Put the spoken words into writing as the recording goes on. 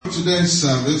Today's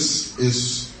service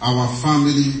is our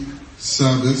family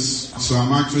service, so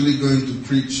I'm actually going to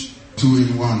preach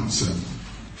 2-in-1 sermon.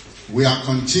 We are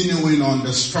continuing on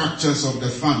the structures of the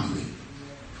family.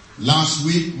 Last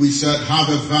week we said have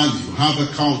a value, have a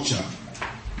culture.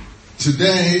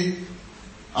 Today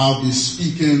I'll be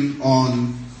speaking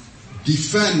on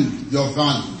defend your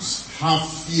values, have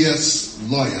fierce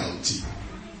loyalty.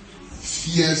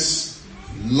 Fierce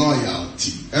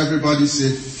loyalty. Everybody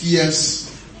say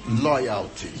fierce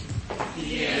loyalty.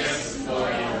 Fierce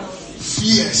loyalty.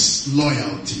 Fierce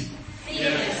loyalty.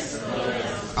 Fierce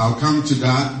loyalty. I'll come to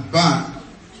that, but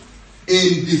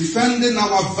in defending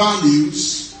our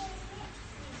values,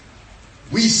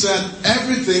 we said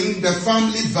everything, the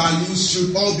family values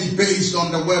should all be based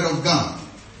on the Word of God.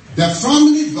 The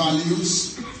family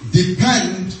values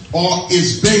depend or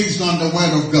is based on the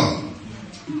Word of God.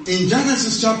 In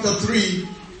Genesis chapter 3,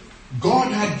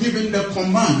 God had given the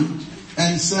command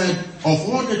and said, of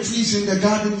all the trees in the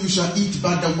garden you shall eat,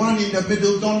 but the one in the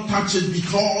middle don't touch it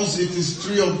because it is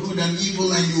tree of good and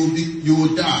evil and you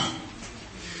will die.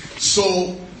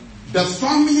 So the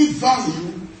family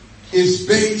value is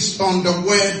based on the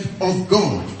Word of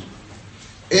God.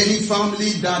 Any family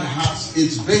that has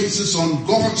its basis on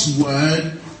God's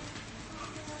Word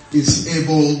is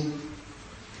able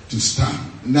to stand.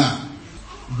 Now,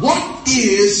 what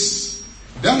is,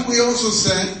 then we also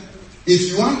said,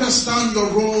 if you understand your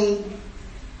role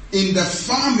in the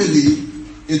family,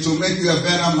 it will make you a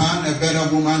better man, a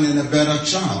better woman, and a better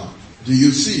child. Do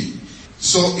you see?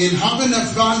 So in having a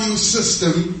value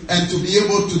system and to be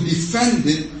able to defend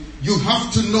it, you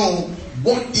have to know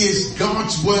what is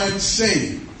God's word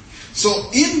saying. So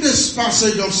in this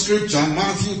passage of scripture,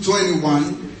 Matthew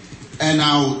 21, and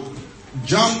I'll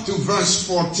jump to verse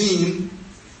 14,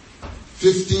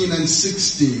 15 and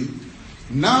 16.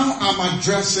 Now I'm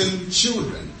addressing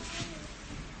children.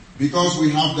 Because we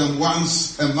have them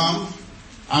once a month,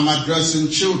 I'm addressing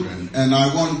children. And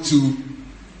I want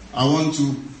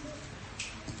to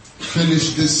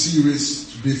finish this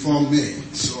series before May.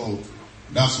 So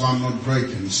that's why I'm not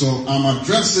breaking. So I'm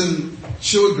addressing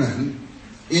children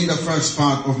in the first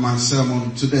part of my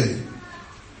sermon today.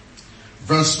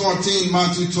 Verse 14,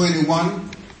 Matthew 21.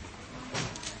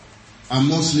 I'm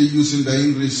mostly using the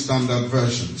English Standard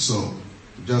Version, so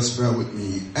just bear with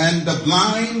me. And the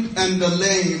blind and the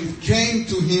lame came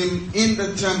to him in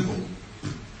the temple,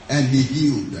 and he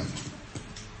healed them.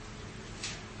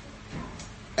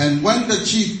 And when the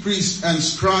chief priests and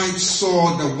scribes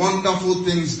saw the wonderful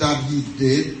things that he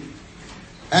did,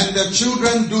 and the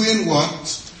children doing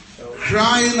what?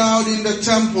 Crying out in the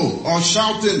temple or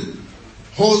shouting,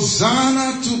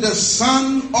 Hosanna to the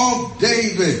Son of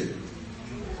David.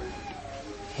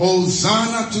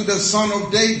 Hosanna to the Son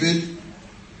of David.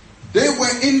 They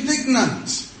were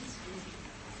indignant.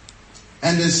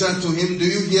 And they said to him, do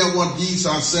you hear what these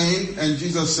are saying? And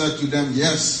Jesus said to them,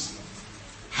 yes.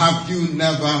 Have you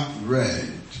never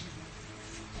read?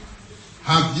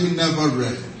 Have you never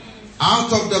read?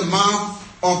 Out of the mouth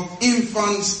of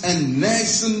infants and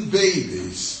nursing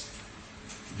babies,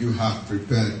 you have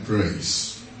prepared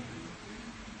praise.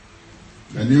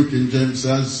 The New King James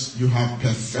says, you have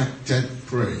perfected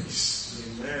praise.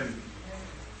 Amen.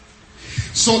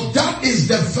 So that is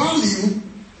the value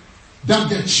that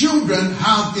the children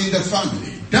have in the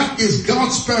family. That is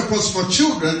God's purpose for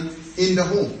children in the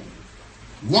home.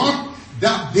 What?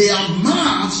 That their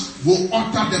mouths will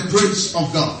utter the praise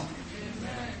of God.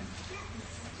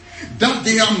 That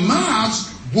their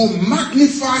mouths will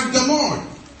magnify the Lord.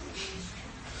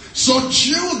 So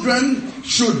children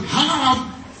should have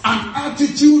an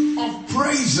attitude of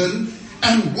praising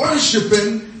and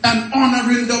worshiping and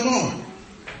honoring the Lord.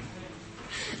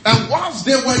 And whilst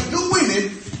they were doing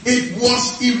it, it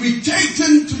was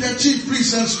irritating to the chief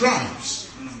priests and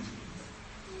scribes.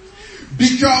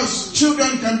 Because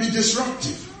children can be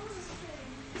disruptive.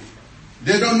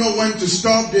 They don't know when to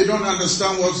stop. They don't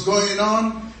understand what's going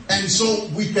on. And so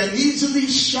we can easily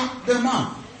shut them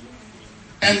up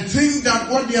and think that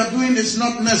what they are doing is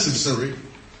not necessary.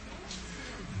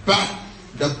 But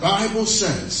the Bible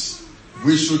says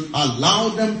we should allow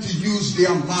them to use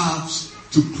their mouths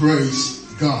to praise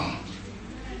God,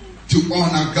 to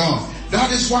honor God.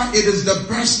 That is why it is the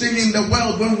best thing in the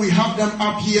world when we have them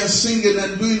up here singing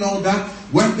and doing all that.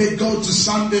 When they go to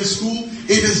Sunday school,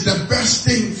 it is the best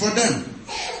thing for them.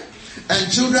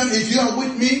 And children, if you are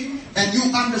with me and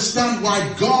you understand why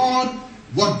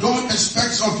what God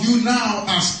expects of you now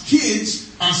as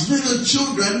kids, as little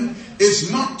children,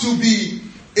 is not to be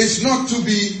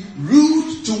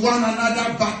rude to one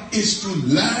another, but is to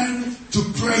learn to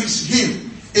praise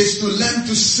Him, is to learn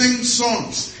to sing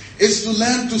songs, It's to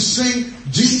learn to sing,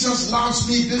 Jesus loves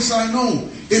me, this I know.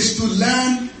 It's to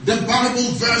learn the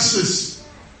Bible verses.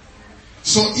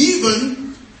 So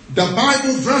even the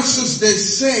Bible verses they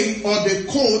say or they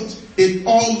quote, it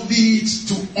all leads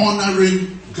to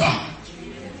honoring God.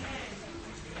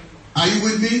 Are you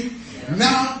with me?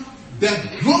 Now,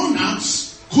 the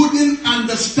grown-ups couldn't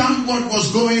understand what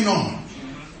was going on.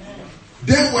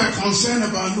 They were concerned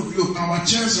about, look, our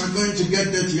chairs are going to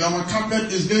get dirty, our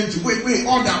carpet is going to, wait,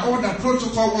 order,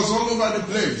 protocol was all over the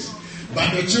place.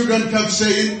 But the children kept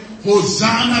saying,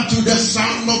 Hosanna to the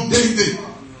Son of David.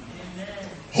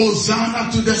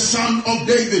 Hosanna to the Son of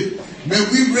David. May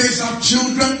we raise up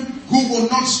children who will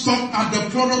not stop at the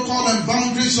protocol and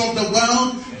boundaries of the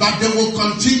world, but they will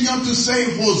continue to say,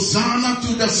 Hosanna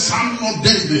to the Son of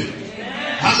David.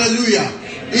 Hallelujah.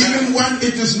 Even when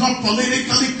it is not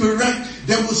politically correct,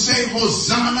 they will say,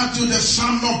 Hosanna to the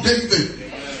Son of David.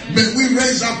 May we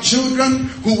raise up children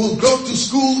who will go to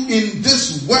school in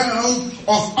this world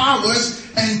of ours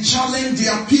and challenge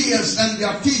their peers and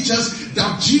their teachers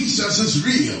that Jesus is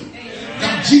real,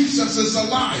 that Jesus is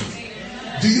alive.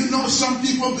 Do you know some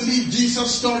people believe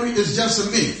Jesus' story is just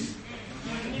a myth?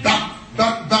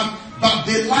 But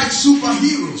they like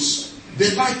superheroes.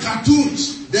 They like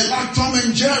cartoons. They like Tom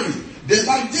and Jerry. They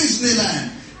like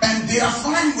Disneyland. And they are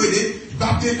fine with it,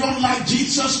 but they don't like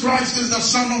Jesus Christ as the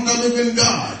Son of the living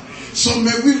God. So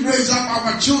may we raise up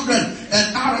our children,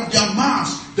 and out of their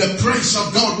mouths, the praise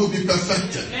of God will be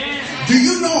perfected. Do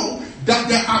you know that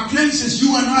there are places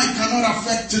you and I cannot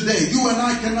affect today? You and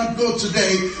I cannot go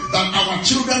today, but our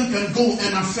children can go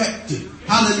and affect it.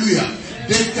 Hallelujah.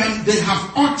 They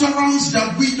have utterance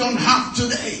that we don't have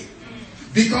today.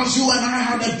 Because you and I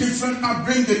had a different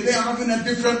upbringing, they are having a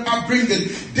different upbringing.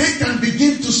 They can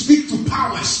begin to speak to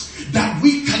powers that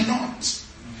we cannot.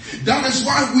 That is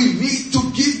why we need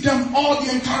to give them all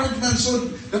the encouragement. So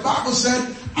the Bible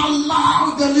said,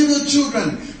 allow the little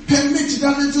children, permit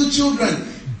the little children,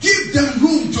 give them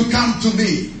room to come to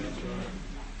me.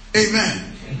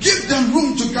 Amen. Give them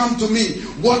room to come to me.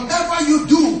 Whatever you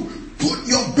do, put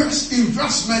your best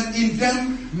investment in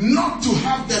them, not to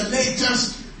have the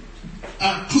latest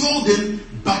clothing,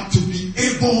 but to be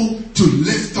able to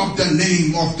lift up the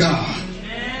name of God.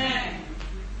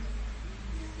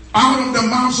 Out of the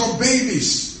mouths of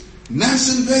babies,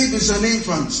 nursing babies and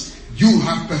infants, you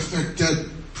have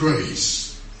perfected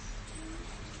praise.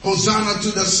 Hosanna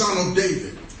to the Son of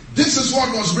David. This is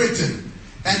what was written.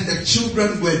 And the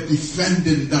children were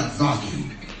defending that value.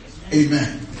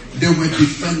 Amen. They were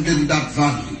defending that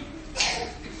value.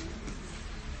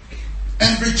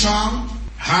 Every child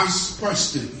has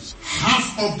questions.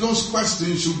 Half of those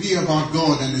questions should be about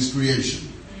God and His creation.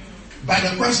 But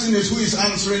the question is, who is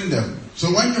answering them? So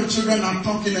when your children are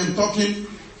talking,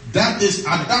 that is,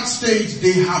 at that stage,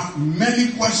 they have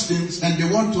many questions and they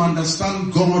want to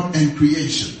understand God and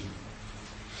creation.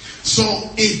 So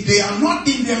if they are not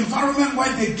in the environment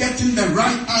where they're getting the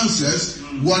right answers,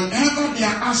 whatever they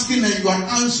are asking and you are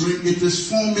answering, it is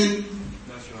forming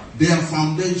their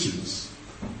foundations.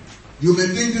 You may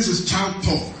think this is child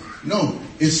talk. No,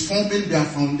 it's forming their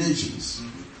foundations.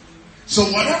 So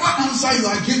whatever answer you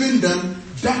are giving them,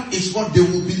 that is what they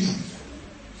will believe.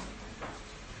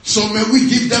 So may we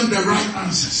give them the right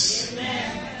answers.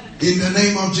 In the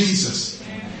name of Jesus.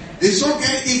 It's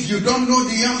okay if you don't know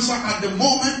the answer at the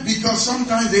moment, because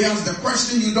sometimes they ask the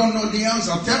question, you don't know the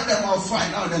answer. Tell them, I'll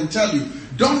find out and tell you.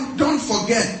 Don't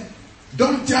forget.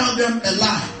 Don't tell them a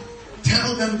lie.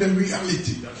 Tell them the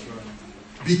reality.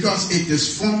 Because it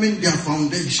is forming their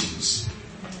foundations.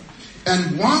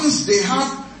 And once they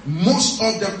have most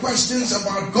of the questions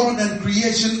about God and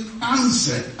creation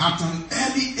answered at an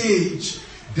early age,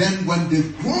 then when they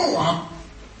grow up,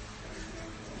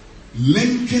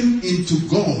 linking into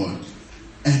God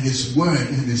and His word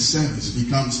and His service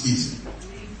becomes easy.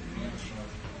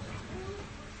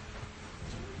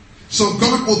 So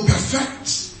God will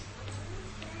perfect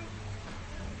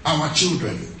our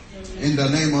children in the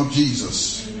name of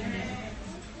Jesus.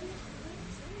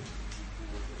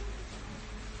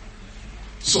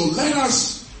 So let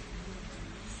us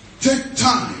take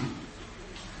time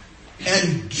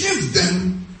and give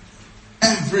them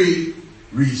every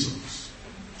resource.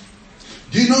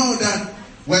 Do you know that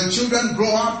when children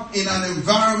grow up in an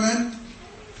environment,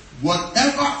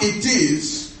 whatever it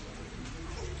is,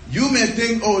 you may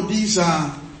think, oh, this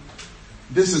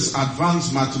is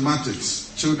advanced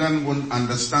mathematics. Children won't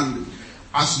understand it.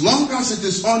 As long as it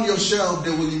is on your shelf,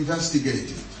 they will investigate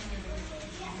it.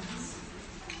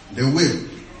 They will.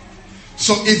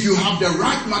 So if you have the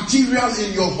right material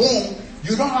in your home,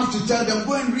 you don't have to tell them,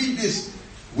 go and read this.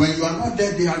 When you are not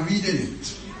there, they are reading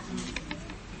it.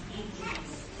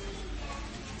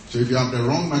 So if you have the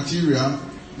wrong material,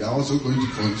 they are also going to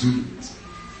consume it.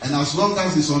 And as long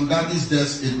as it's on daddy's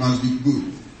desk, it must be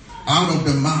good. Out of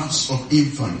the mouths of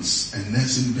infants and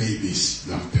nursing babies,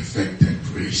 you have perfected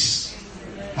praise.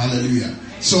 Hallelujah.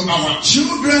 So our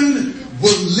children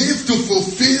will live to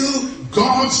fulfill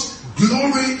God's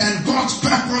glory and God's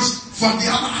purpose for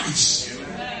their lives.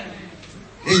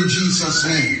 In Jesus'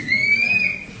 name.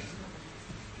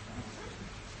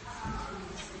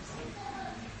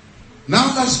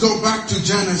 Now let's go back to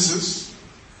Genesis.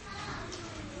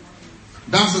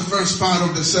 That's the first part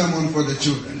of the sermon for the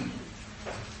children.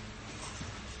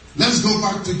 Let's go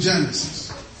back to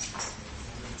Genesis.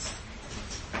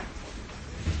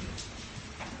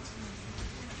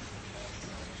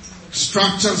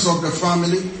 Structures of the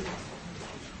family.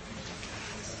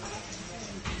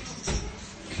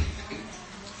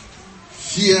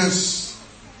 Fierce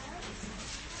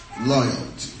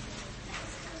loyalty.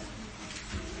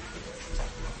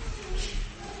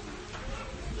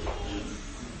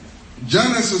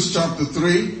 Genesis chapter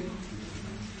 3,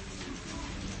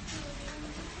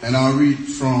 and I'll read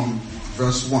from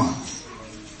verse 1.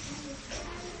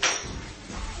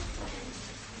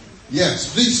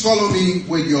 Yes, please follow me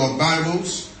with your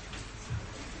Bibles.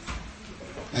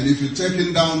 And if you're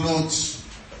taking down notes,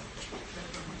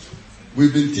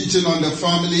 we've been teaching on the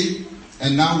family,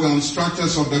 and now we're on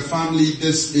structures of the family.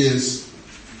 This is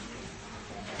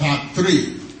part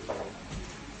 3.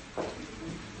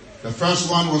 The first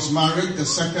one was marriage. The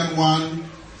second one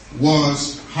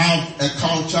was have a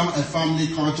culture, a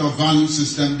family culture, value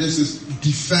system. This is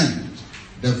defend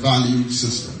the value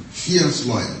system. Fierce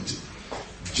loyalty.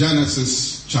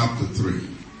 Genesis chapter 3.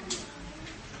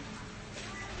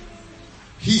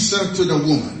 He said to the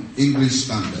woman, English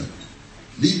Standard.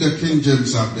 Leave the King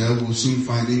James up there. We'll soon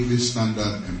find English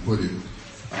Standard and put it.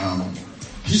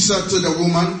 He said to the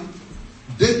woman,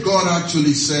 did God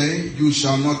actually say, you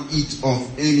shall not eat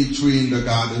of any tree in the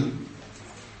garden?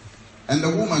 And the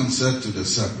woman said to the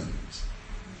serpent,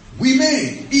 we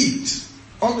may eat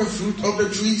of the fruit of the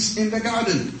trees in the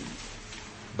garden.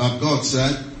 But God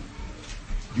said,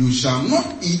 you shall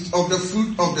not eat of the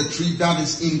fruit of the tree that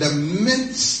is in the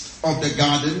midst of the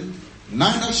garden,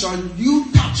 neither shall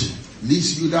you touch it,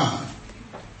 lest you die.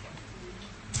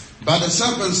 But the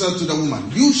serpent said to the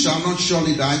woman, you shall not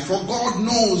surely die, for God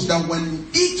knows that when you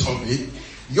eat of it,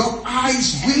 your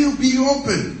eyes will be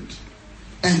opened,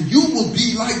 and you will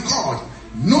be like God,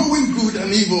 knowing good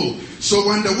and evil. So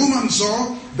when the woman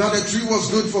saw that the tree was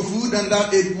good for food, and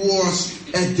that it was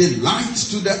a delight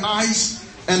to the eyes,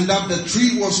 and that the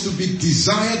tree was to be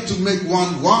desired to make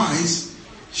one wise,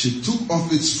 she took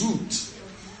of its fruit,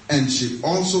 and she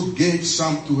also gave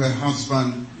some to her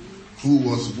husband who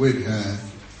was with her,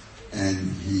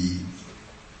 and he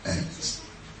ate.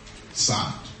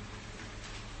 Sad.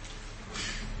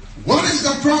 What is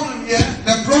the problem here?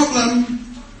 The problem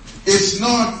is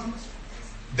not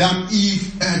that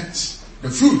Eve ate the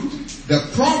fruit. The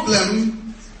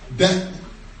problem, that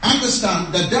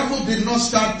understand, the devil did not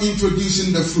start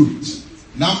introducing the fruit.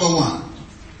 Number one,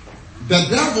 the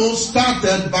devil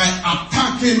started by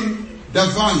attacking the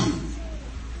value.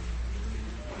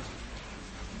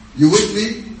 You with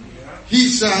me? He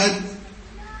said,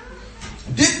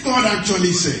 did God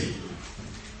actually say,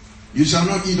 you shall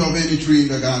not eat of any tree in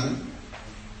the garden?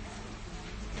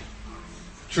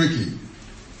 Tricky.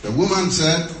 The woman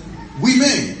said, we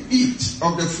may eat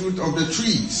of the fruit of the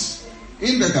trees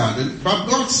in the garden, but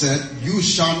God said, you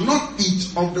shall not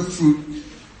eat of the fruit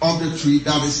of the tree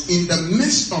that is in the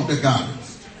midst of the garden.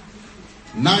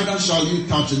 Neither shall you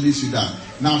touch it, lest you die.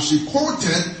 Now she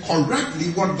quoted correctly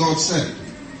what God said.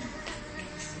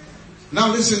 Now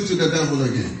listen to the devil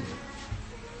again.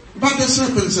 But the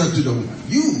serpent said to the woman,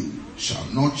 you shall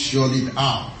not surely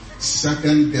die.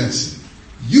 Second guessing.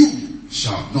 You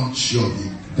shall not surely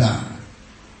die.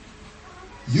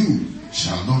 You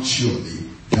shall not surely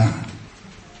die.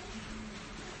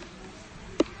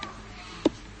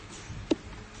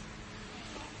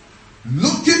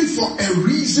 Looking for a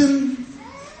reason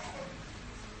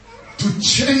to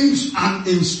change an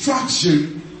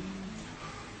instruction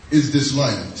is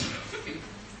disloyalty.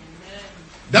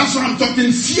 That's why I'm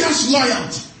talking fierce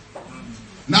loyalty.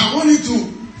 Now I want you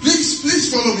to,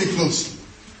 please follow me closely.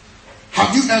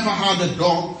 Have you ever had a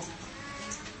dog?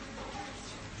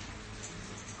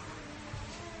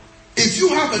 If you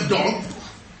have a dog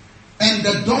and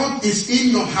the dog is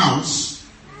in your house,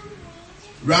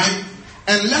 right?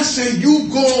 And let's say you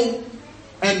go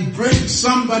and break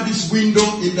somebody's window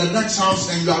in the next house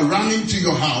and you are running to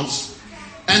your house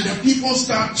and the people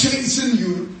start chasing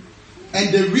you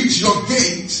and they reach your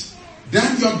gate,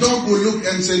 then your dog will look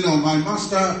and say, no, my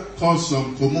master caused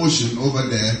some commotion over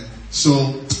there,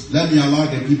 so let me allow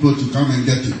the people to come and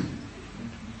get him.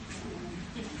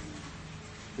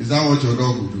 Is that what your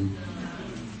dog will do?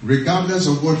 Regardless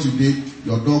of what you did,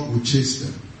 your dog will chase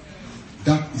them.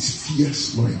 That is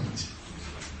fierce loyalty.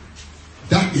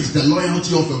 That is the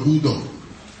loyalty of a bulldog.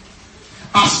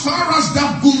 As far as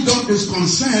that bulldog is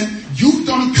concerned, you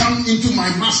don't come into my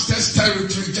master's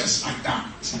territory just like that.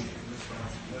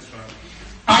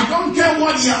 I don't care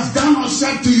what he has done or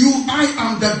said to you. I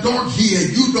am the dog here.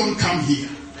 You don't come here.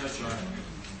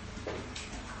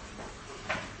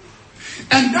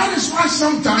 And that is why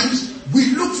sometimes we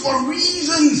look for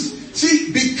reasons.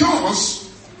 See, because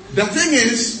the thing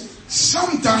is,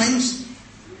 sometimes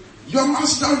your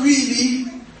master really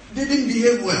didn't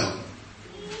behave well.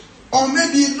 Or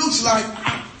maybe it looks like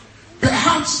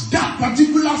perhaps that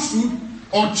particular fruit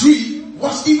or tree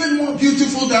was even more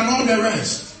beautiful than all the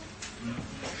rest.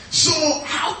 So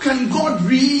how can God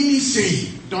really say,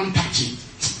 don't touch it?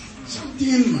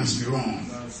 Something must be wrong.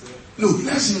 Look,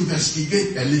 let's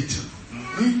investigate a little.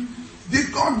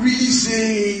 Did God really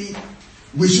say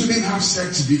we shouldn't have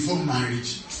sex before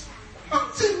marriage?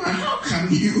 How can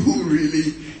you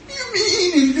really? You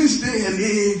mean in this day and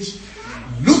age,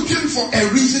 looking for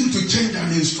a reason to change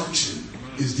an instruction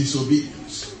is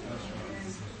disobedience.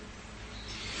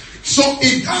 So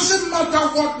it doesn't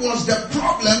matter what was the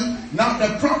problem. Now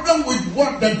the problem with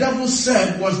what the devil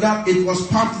said was that it was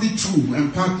partly true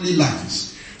and partly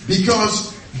lies.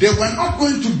 Because they were not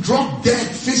going to drop dead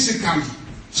physically.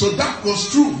 So that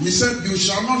was true. He said, you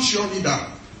shall not surely die.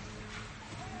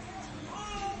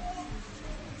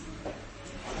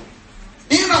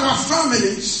 In our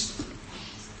families,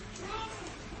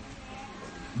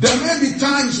 there may be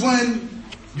times when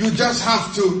you just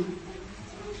have to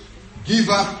give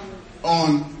up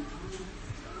on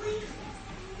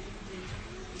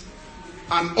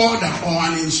an order or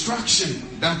an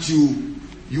instruction that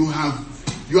you have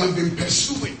been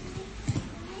pursuing.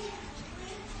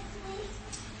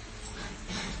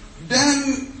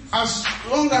 Then, as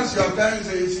long as your parents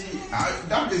say, see,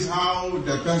 that is how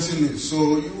the person is.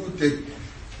 So you take.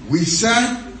 We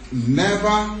said,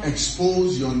 never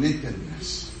expose your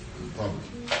nakedness in public.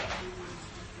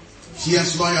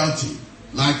 Fierce loyalty,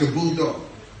 like a bulldog.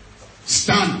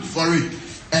 Stand for it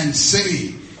and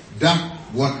say that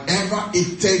whatever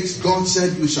it takes, God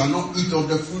said you shall not eat of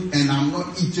the fruit, and I'm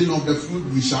not eating of the fruit,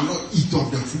 we shall not eat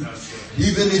of the fruit.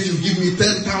 Even if you give me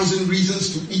 10,000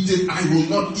 reasons to eat it, I will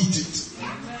not eat it.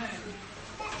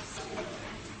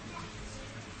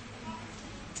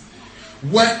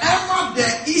 Wherever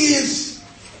there is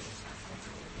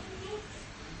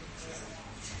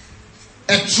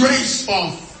a trace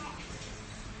of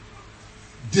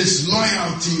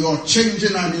disloyalty or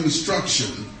changing an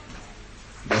instruction,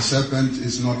 the serpent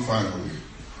is not far away.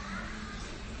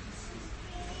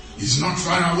 He's not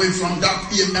far away from that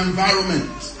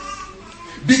environment.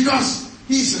 Because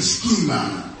he's a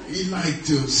schemer. He likes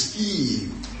to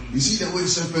scheme. You see the way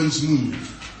serpents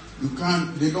move.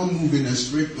 They don't move in a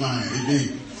straight line. They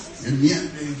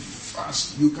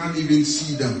fast. You can't even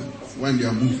see them when they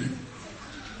are moving.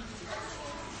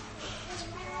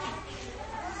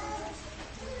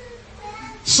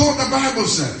 So the Bible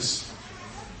says,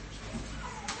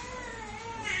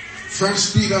 1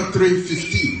 Peter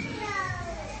 3:15.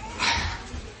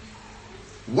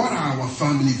 What are our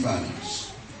family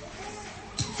values?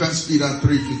 1 Peter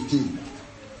 3:15.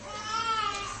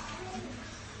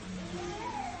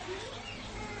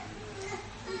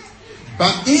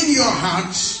 But in your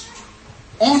hearts,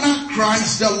 honor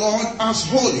Christ the Lord as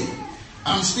holy.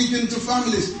 I'm speaking to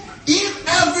families. In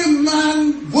every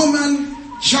man, woman,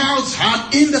 child's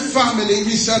heart in the family,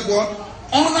 he said what?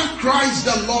 Honor Christ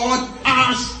the Lord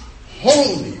as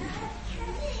holy.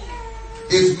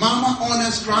 If mama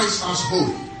honors Christ as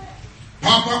holy,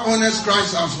 papa honors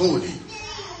Christ as holy,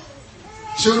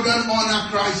 children honor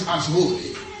Christ as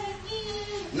holy.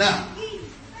 Now,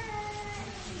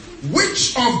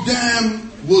 which of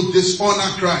them will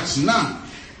dishonor Christ? None.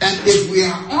 And if we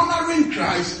are honoring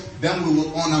Christ, then we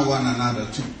will honor one another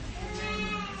too.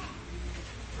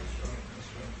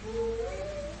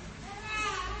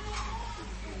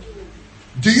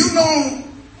 Do you know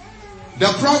the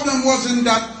problem wasn't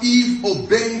that Eve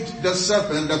obeyed the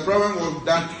serpent. The problem was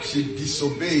that she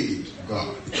disobeyed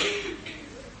God.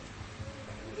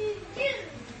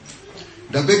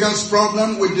 The biggest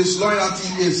problem with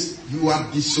disloyalty is you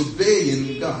are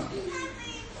disobeying God.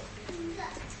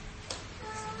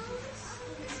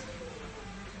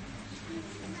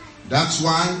 That's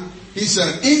why he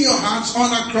said, in your hearts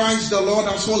honor Christ the Lord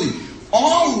as holy.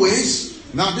 Always,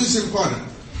 now this is important.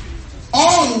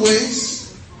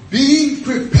 Always being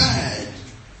prepared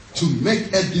to make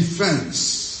a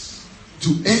defense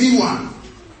to anyone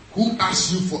who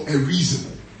asks you for a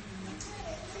reason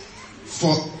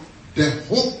for the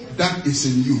hope that is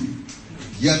in you,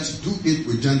 yet do it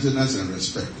with gentleness and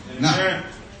respect. Now,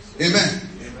 amen.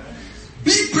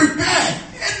 Be prepared.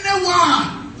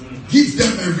 Anyone, give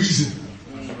them a reason.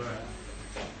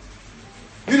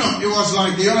 You know, it was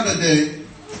like the other day,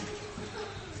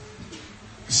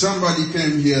 somebody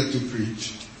came here to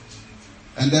preach,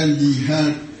 and then he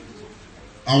heard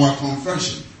our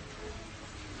confession.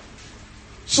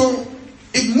 So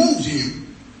it moved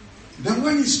him. Then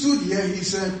when he stood here, he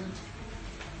said,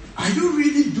 are you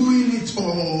really doing it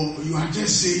or you are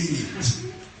just saying it?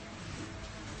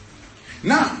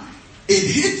 Now, it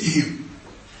hit him.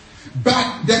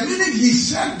 But the minute he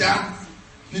said that,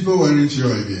 people weren't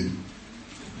sure again.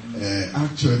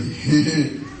 Actually,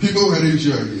 people weren't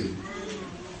sure again.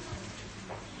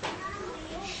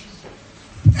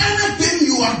 Anything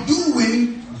you are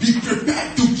doing, be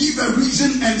prepared to give a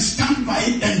reason and stand by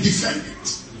it and defend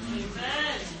it.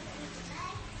 Amen.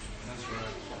 That's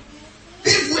right.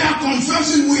 If we are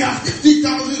confessing we are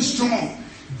 50,000 strong,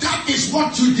 that is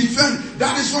what you defend.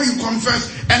 That is what you confess.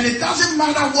 And it doesn't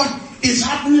matter what is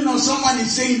happening or someone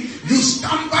is saying, you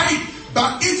stand by it.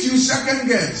 But if you second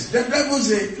guess, the devil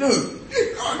say, look,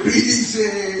 did God really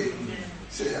say,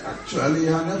 actually,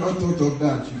 I never thought of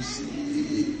that, you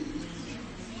see.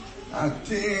 I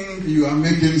think you are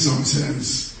making some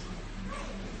sense.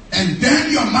 And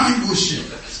then your mind will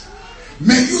shift.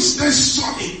 May you stay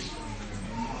solid.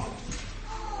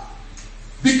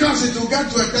 Because it will get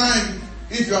to a time,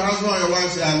 if your husband or your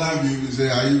wife say, I love you, you say,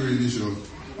 are you really sure?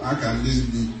 How can this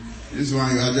be? This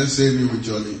one, you are just saying it with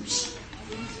your lips.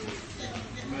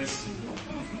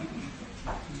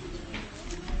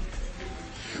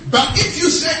 But if you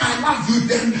say, I love you,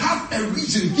 then have a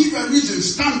reason, give a reason,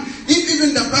 stand. If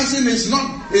even the person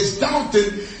is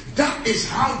doubting, that is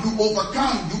how you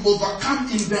overcome. You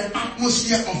overcome in the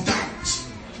atmosphere of doubt.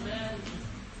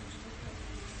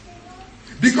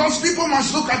 Because people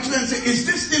must look at you and say, is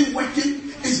this thing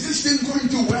working? Is this thing going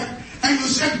to work? And you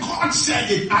said, God said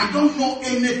it. I don't know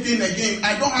anything again.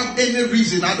 I don't have any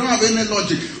reason. I don't have any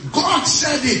logic. God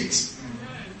said it.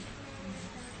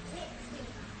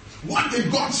 What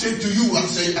did God say to you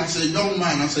as a young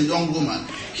man, as a young woman?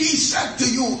 He said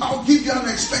to you, I'll give you an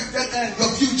expected end. Your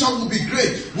future will be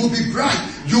great, will be bright.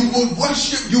 You will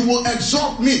worship, you will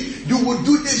exalt me. You will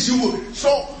do this, you will. So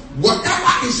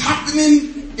whatever is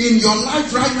happening in your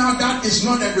life right now, that is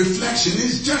not a reflection.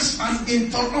 It's just an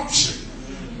interruption.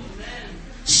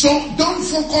 So don't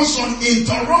focus on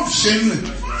interruption.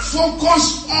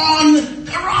 Focus on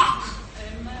the rock.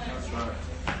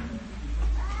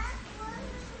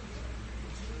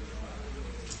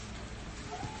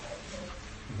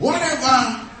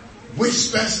 Whatever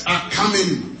whispers are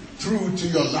coming through to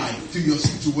your life, to your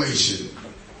situation,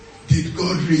 did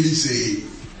God really say?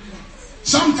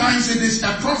 Sometimes it is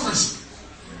a prophecy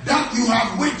that you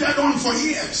have waited on for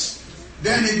years.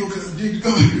 Then did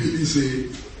God really say?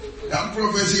 That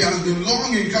prophecy has been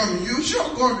long in coming. You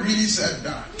sure God really said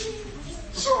that?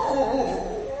 So,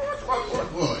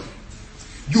 what?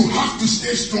 You have to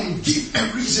stay strong. Give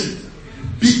a reason.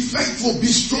 Be faithful, be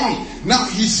strong. Now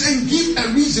he's saying give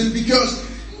a reason because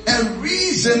a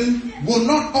reason will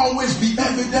not always be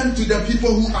evident to the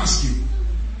people who ask you.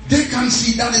 They can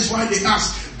see, that is why they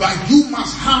ask. But you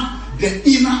must have the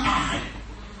inner eye,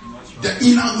 the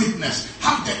inner witness.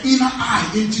 Have the inner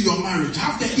eye into your marriage.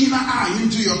 Have the inner eye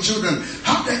into your children.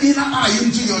 Have the inner eye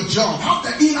into your job. Have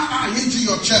the inner eye into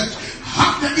your church.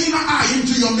 Have the inner eye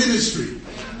into your ministry.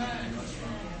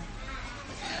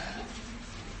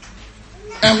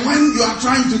 And when you are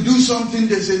trying to do something,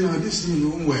 they say, no, this thing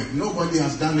won't work. Nobody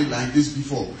has done it like this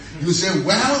before. You say,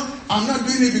 well, I'm not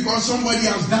doing it because somebody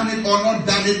has done it or not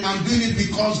done it. I'm doing it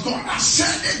because God has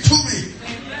said it to me.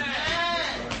 Amen.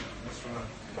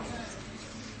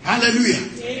 Hallelujah.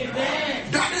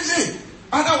 Amen. That is it.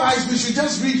 Otherwise, we should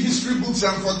just read history books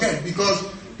and forget, because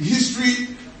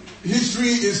history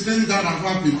is things that have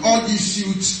happened. All these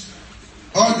suits,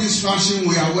 all this fashion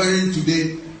we are wearing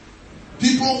today,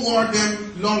 people wore them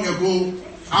long ago.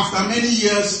 After many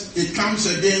years, it comes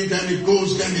again, then it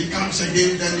goes, then it comes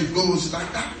again, then it goes,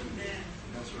 like that.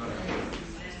 That's right.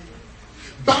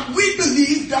 But we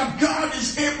believe that God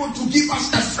is able to give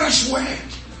us a fresh word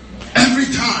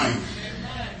every time.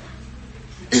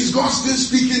 Is God still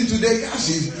speaking today? Yes,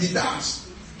 He does.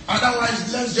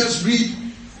 Otherwise, let's just read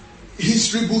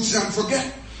history books and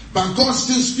forget. But God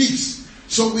still speaks.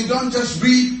 So we don't just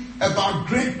read about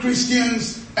great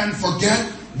Christians and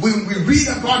forget. When we read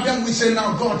about them, we say,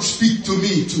 now God, speak to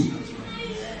me too.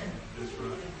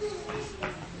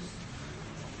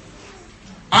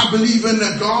 I believe in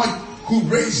a God who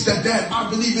raised the dead. I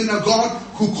believe in a God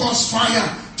who caused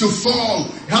fire to fall.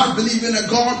 I believe in a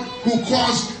God who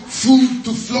caused food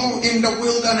to flow in the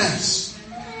wilderness.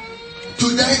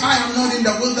 Today I am not in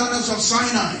the wilderness of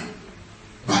Sinai,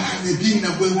 but I may be in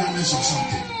the wilderness of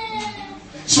something.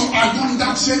 So I want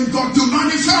that same God to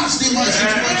manifest in my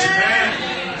situation.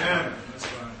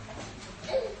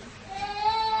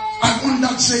 I want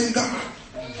that same God.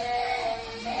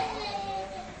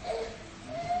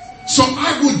 So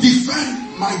I will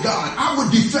defend my God. I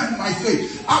will defend my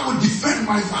faith. I will defend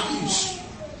my values.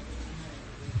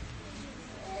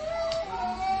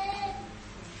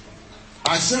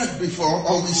 I said before,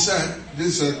 or we said,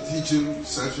 this is a teaching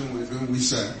session we're doing, we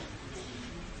said,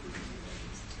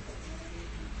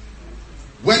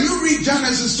 when you read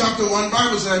Genesis chapter 1,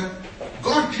 Bible said,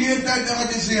 God created all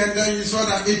this thing and then you saw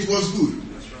that it was good.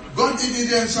 God did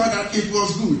it and saw that it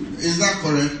was good. Is that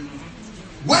correct?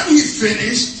 When he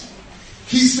finished,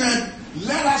 he said,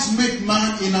 let us make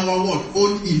man in our what?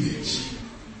 Own image.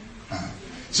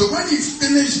 So when he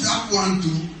finished that one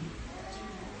too,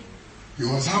 he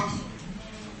was happy.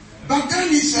 But then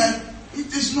he said,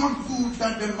 it is not good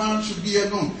that the man should be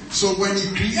alone. So when he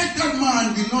created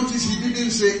man, you notice he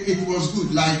didn't say it was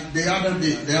good like the other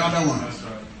one. That's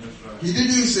right. He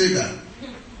didn't say that.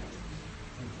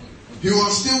 He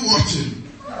was still watching.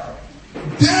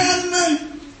 Then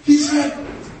he said,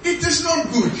 it is not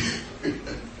good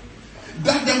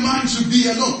that the man should be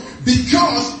alone,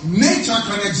 because nature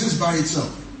can exist by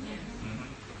itself.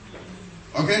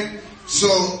 Okay?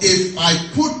 So if I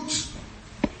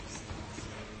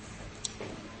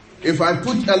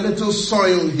put a little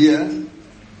soil here,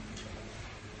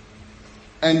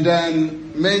 and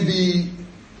then maybe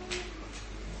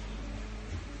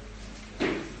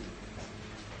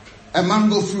a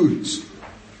mango fruit,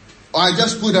 or I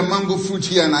just put a mango fruit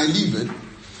here and I leave it,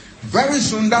 very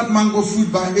soon that mango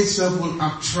fruit by itself will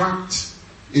attract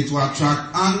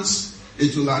ants,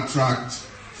 it will attract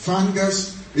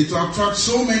fungus, it will attract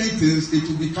so many things, it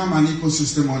will become an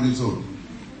ecosystem on its own.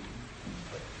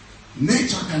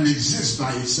 Nature can exist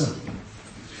by itself.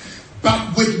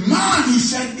 But with man, he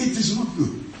said it is not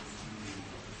good.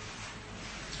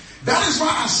 That is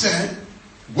why I said,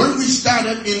 when we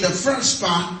started in the first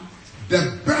part,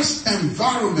 the best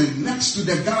environment next to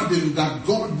the garden that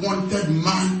God wanted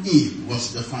man in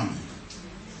was the family.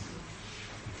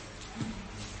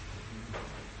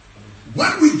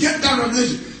 When we get that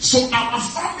revelation, so our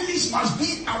families must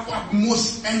be our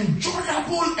most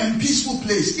enjoyable and peaceful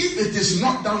place. If it is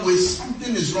not that way,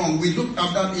 something is wrong. We looked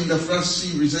at that in the first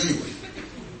series anyway.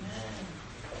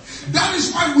 That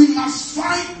is why we must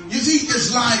find, you see,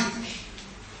 it's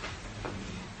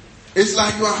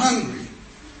like you are hungry.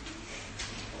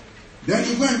 Then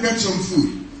you go and get some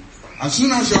food. As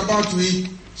soon as you're about to eat,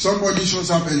 somebody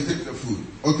shows up and takes the food.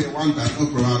 Okay, one time, no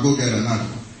problem, I'll go get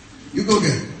another. You go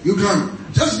get, you come.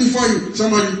 Just before you,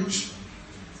 somebody,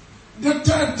 the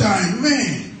third time,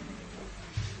 man,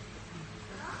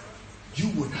 you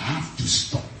would have to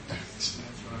stop that.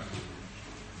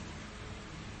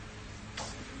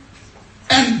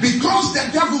 And because the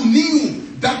devil knew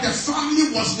that the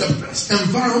family was the best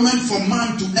environment for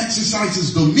man to exercise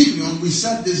his dominion, we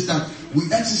said this, that we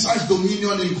exercise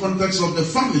dominion in context of the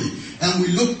family. And we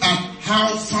looked at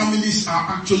how families are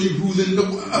actually ruling the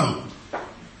world.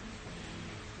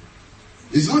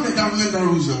 It's not the government that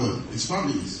rules the world, it's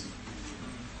families.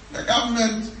 The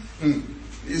government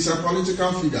is a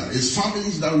political figure, it's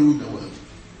families that rule the world.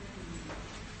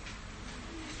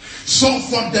 So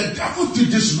for the devil to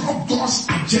disrupt God's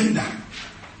agenda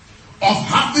of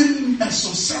having a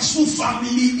successful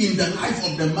family in the life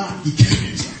of the man, he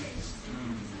came inside.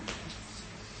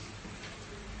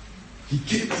 He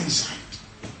came inside.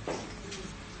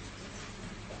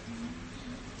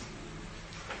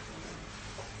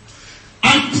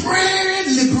 I pray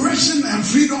liberation and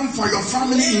freedom for your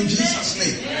family in Jesus'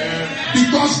 name.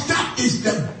 Because that is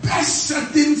the best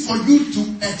setting for you to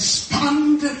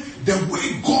expand the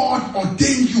way God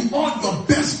ordained you. All your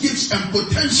best gifts and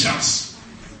potentials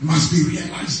must be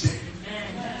realized there.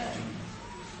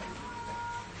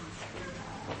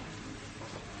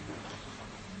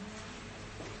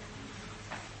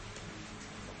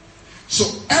 So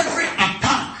every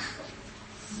attack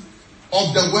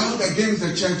of the world against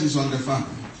the church is on the family.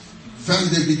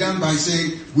 First they began by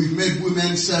saying, we've made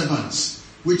women servants,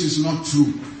 which is not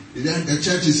true. Then the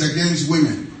church is against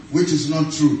women, which is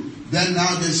not true. Then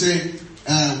now they say,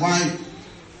 why?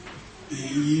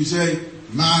 You say,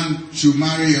 man should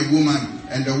marry a woman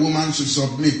and the woman should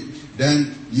submit.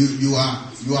 Then you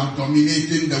are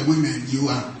dominating the women.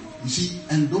 You see,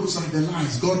 and those are the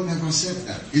lies. God never said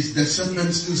that. It's the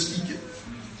serpent still speaking.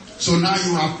 So now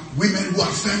you have women who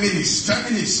are feminists.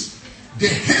 They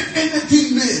hate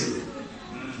anything male.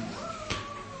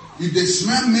 If they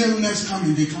smell maleness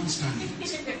coming, they can't stand it.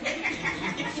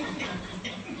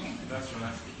 That's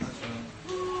right.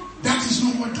 That is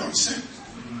not what God said.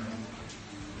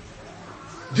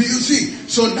 Do you see?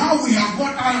 So now we have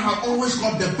what I have always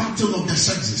called the battle of the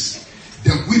sexes.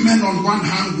 The women on one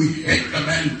hand, we hate the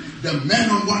men. The men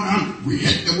on one hand, we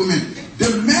hate the women. The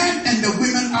men and the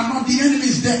women are not the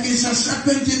enemies. There is a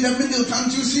serpent in the middle,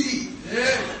 can't you see?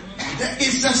 Yeah. There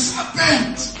is a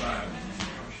serpent.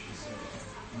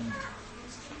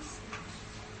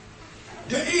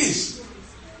 There is.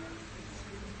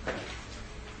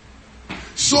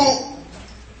 So,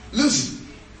 listen,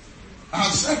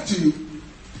 I've said to you,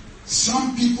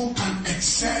 some people can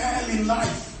excel in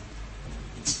life.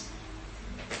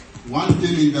 One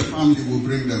thing in the family will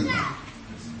bring them down.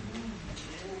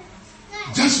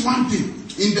 Just one thing.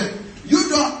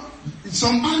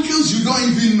 Some uncles you don't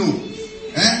even know.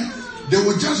 They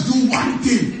will just do one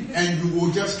thing and you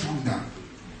will just come down.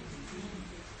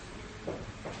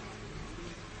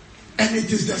 And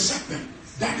it is the serpent.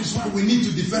 That is why we need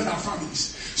to defend our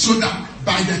families. So that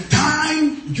by the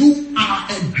time you are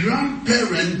a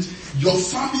grandparent, your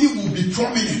family will be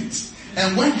prominent.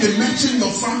 And when they mention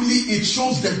your family, it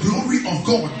shows the glory of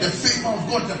God, the favor of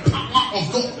God, the power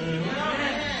of God.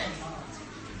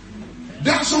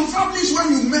 There are some families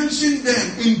when you mention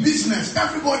them in business,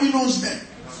 everybody knows them.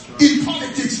 In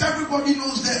politics, everybody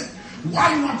knows them.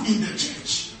 Why not in the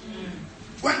church?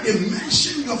 When they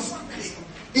mention your family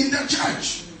in the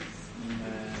church.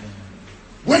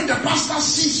 When the pastor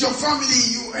sees your family,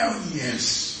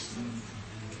 yes.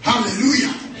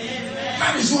 Hallelujah.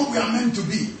 That is what we are meant to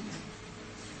be.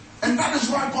 And that is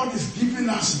why God is giving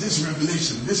us this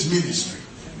revelation, this ministry.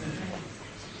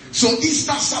 So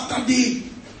Easter Saturday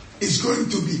is going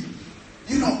to be,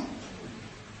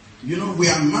 we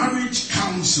are marriage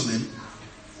counseling.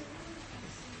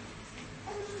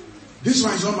 This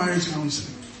one is not marriage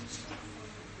counseling.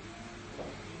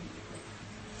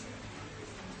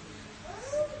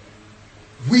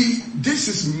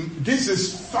 This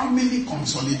is family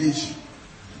consolidation.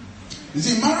 You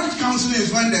see, marriage counseling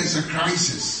is when there's a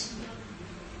crisis.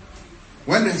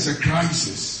 When there's a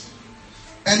crisis.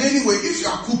 And anyway, if you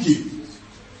are cooking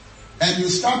and you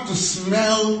start to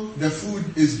smell the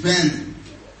food is burning,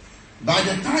 by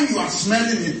the time you are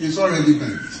smelling it, it's already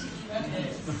burnt.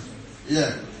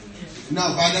 Yeah.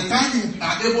 Now, by the time you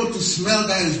are able to smell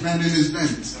that it's burning, it's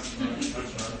burnt.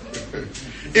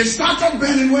 It started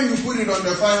burning when you put it on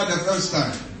the fire the first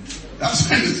time. That's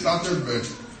when it started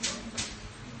burning.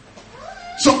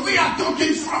 So we are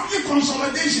talking family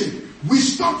consolidation. We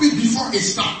stop it before it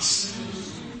starts.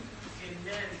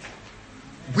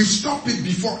 We stop it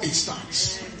before it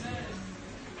starts.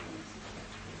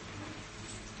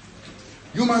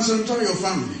 You must enjoy your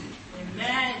family.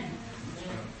 Amen.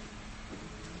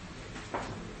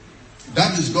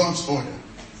 That is God's order.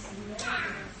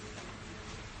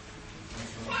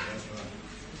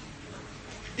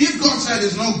 If God said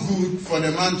it's not good for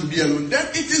the man to be alone, then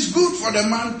it is good for the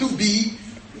man to be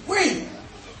with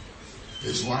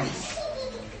his wife,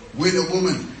 with a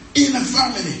woman, in a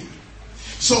family.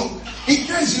 So, in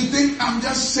case you think I'm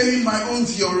just saying my own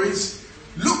theories,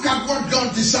 look at what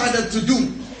God decided to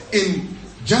do in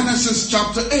Genesis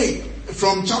chapter 8,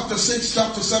 from chapter 6,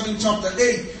 chapter 7, chapter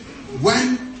 8,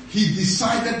 when he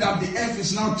decided that the earth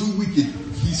is now too wicked.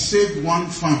 He saved one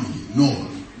family, Noah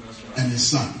and his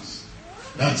sons.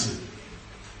 That's it.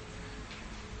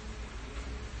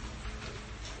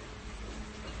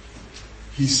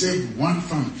 He saved one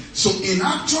family. So in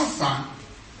actual fact,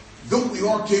 though we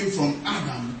all came from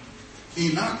Adam,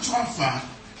 in actual fact,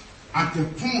 at the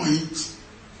point,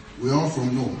 we're all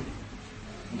from Noah.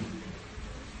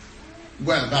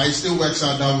 Well, but it still works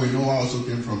out that way. Noah also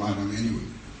came from Adam anyway.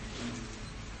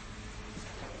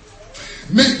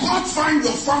 May God find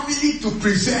your family to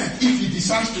preserve if he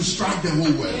decides to strike the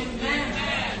whole world.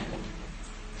 Amen.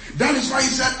 That is why he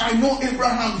said, I know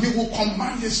Abraham, he will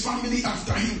command his family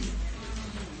after him.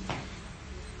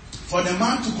 For the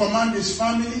man to command his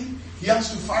family, he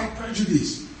has to fight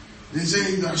prejudice. They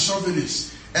say they are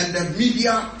chauvinists. And the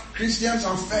media, Christians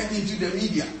are fed into the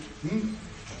media.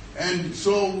 And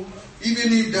so,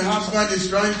 even if the husband is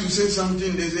trying to say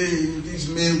something, they say this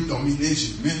male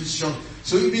domination, male shock.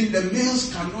 So even the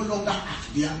males can no longer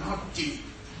act. They are not gay.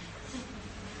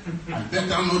 I better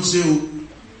not say,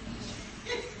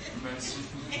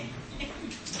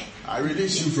 I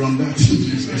release you from that in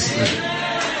Jesus' name.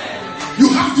 You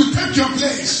have to take your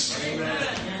place.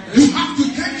 You have to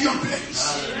take your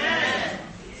place.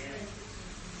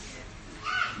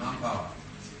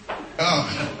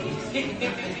 Oh.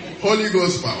 Holy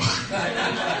Ghost power.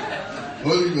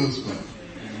 Holy Ghost power.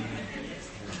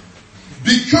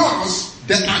 Because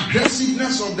the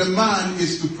aggressiveness of the man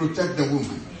is to protect the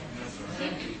woman.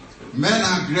 Men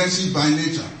are aggressive by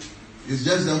nature. It's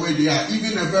just the way they are.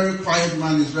 Even a very quiet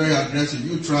man is very aggressive.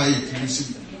 You try it, you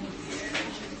see.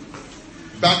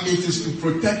 But it is to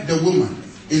protect the woman.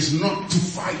 It's not to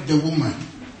fight the woman.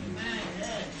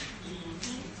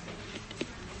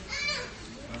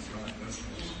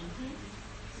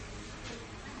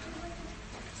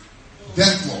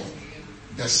 Therefore,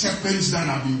 the serpents that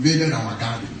have invaded our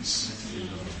gardens,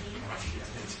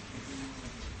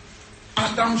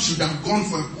 Adam should have gone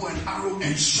for a bow and arrow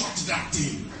and shot that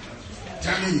thing. I'm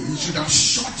telling you, he should have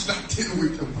shot that thing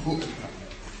with a bow and arrow.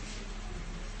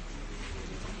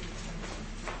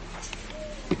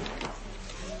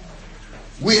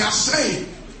 We are saying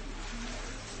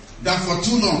that for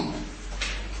too long,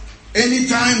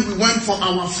 anytime we went for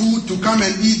our food to come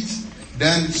and eat,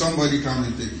 then somebody come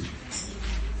and take it.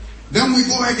 Then we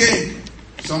go again,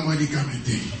 somebody come and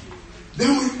take it.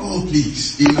 Then we, oh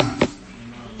please, enough.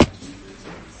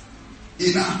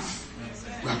 Enough.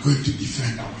 We are going to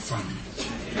defend our family.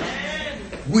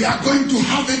 We are going to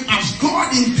have it as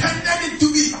God intended it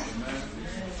to be.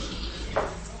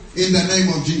 In the name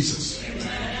of Jesus.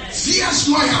 Fierce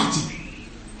loyalty.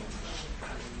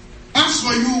 As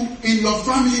for you, in your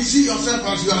family, see yourself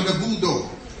as you are the bulldog.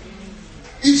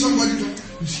 If somebody goes,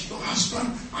 you see your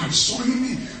husband, I saw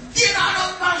him, get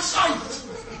out of my sight.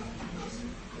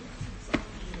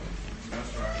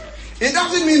 It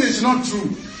doesn't mean it's not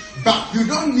true, but you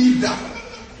don't need that.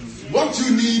 What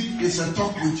you need is a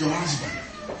talk with your husband.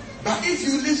 But if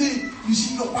you listen, you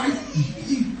see your wife,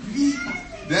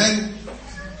 then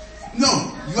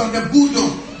no, you are the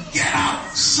bulldog. Get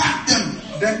out, sack them,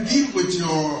 then deal with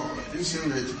your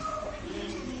lady.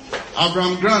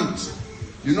 Abraham Grant,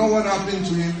 you know what happened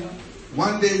to him?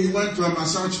 One day he went to a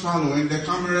massage parlor and the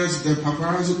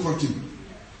paparazzi caught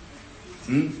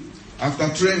him. After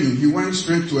training, he went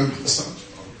straight to a massage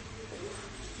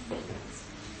parlor.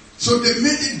 So they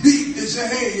made it big. They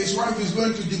said, hey, his wife is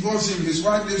going to divorce him. His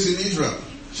wife lives in Israel.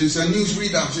 She's a news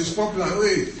reader. She's popular.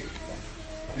 Wait.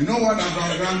 You know what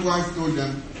Abraham Grant's wife told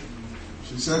them?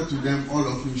 She said to them, all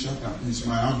of you, shut up. He's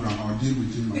my Abraham. I'll deal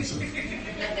with him myself.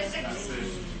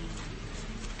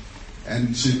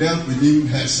 And she dealt with him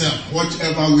herself.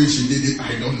 Whatever way she did it,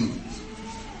 I don't know.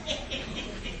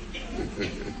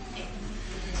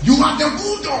 You are the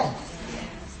bulldog.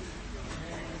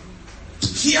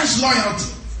 Fierce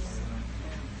loyalty.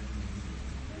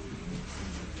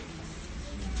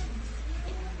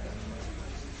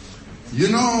 You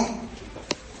know,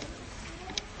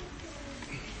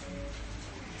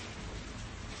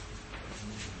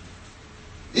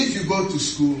 if you go to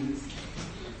school,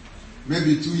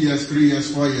 maybe 2 years, 3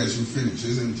 years, 4 years, you finish,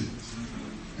 isn't it?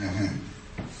 Uh-huh.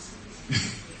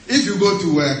 If you go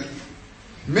to work,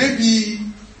 maybe,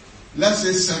 let's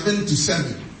say 7 to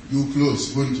 7, you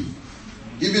close, won't you?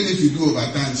 Even if you do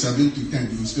overtime, 7 to 10,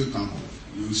 you will still come home.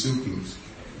 You will still close.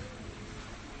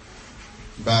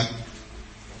 But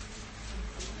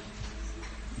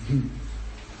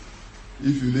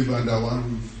if you live under one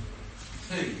roof,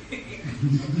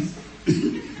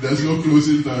 there's no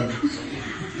closing time.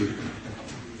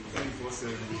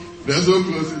 There's no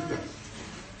closing time.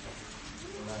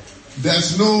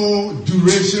 There's no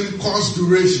duration, cost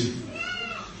duration.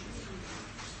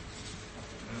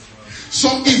 So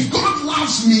if God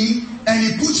loves me and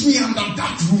He puts me under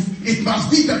that roof, it must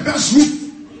be the best roof.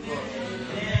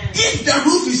 If the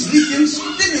roof is leaking,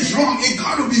 something is wrong. It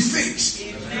got to be fixed.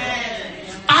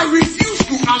 I refuse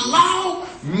to allow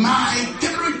my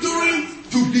territory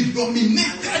to be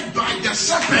dominated by the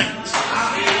serpent.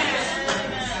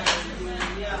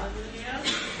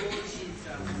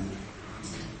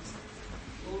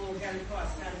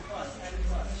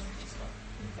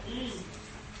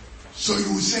 So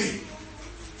you will say,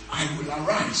 I will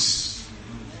arise.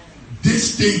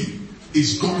 This thing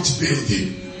is God's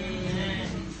building.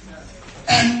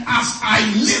 And as I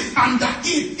live under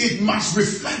it, it must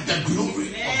reflect the glory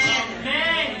of God.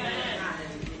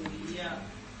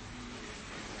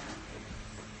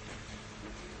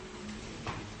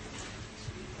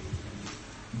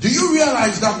 Do you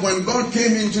realize that when God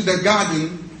came into the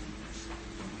garden,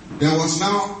 there was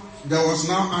now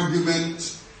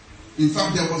argument. In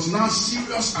fact, there was now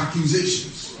serious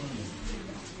accusations.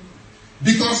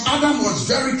 Because Adam was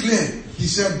very clear. He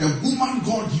said, the woman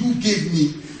God you gave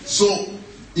me. So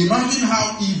imagine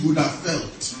how Eve would have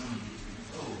felt.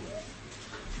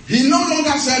 He no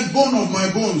longer said bone of my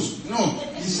bones. No,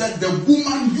 he said the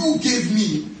woman you gave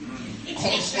me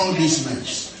caused all this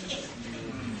mess.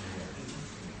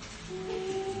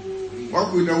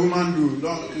 What would the woman do?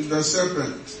 No, it's the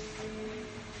serpent.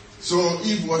 So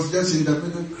Eve was just in the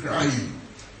middle crying.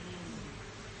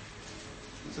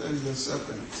 He said, it's the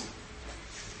serpent.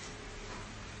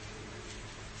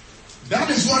 That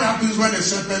is what happens when a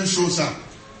serpent shows up.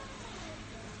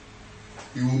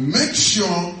 He will make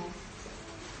sure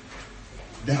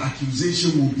the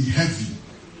accusation will be heavy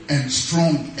and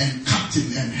strong and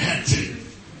cutting and hurting.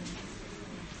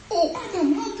 Oh,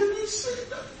 Adam, how can you say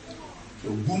that?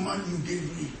 The woman you gave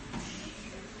me.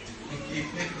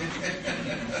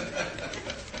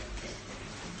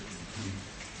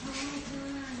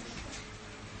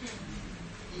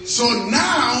 So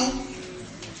now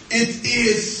it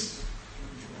is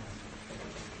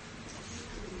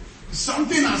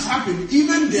something has happened.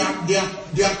 Even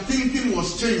their thinking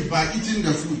was changed by eating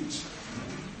the fruit.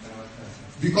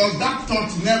 Because that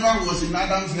thought never was in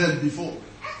Adam's head before.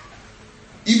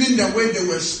 Even the way they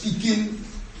were speaking,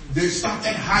 they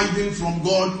started hiding from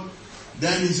God.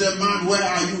 Then he said, man, where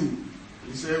are you?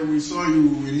 He said, we saw you,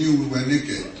 we knew we were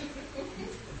naked.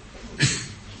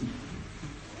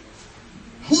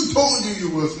 Who told you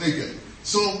you was naked?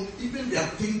 So even their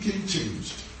thinking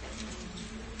changed.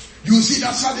 You see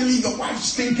that suddenly your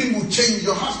wife's thinking will change,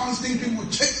 your husband's thinking will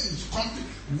change.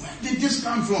 Where did this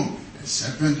come from? The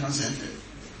serpent has entered.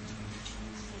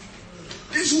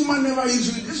 This woman never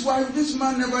used to be, this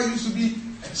man never used to be.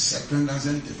 A serpent has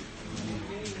entered.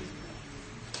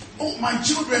 Oh, my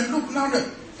children, look now,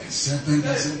 a serpent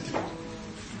has entered.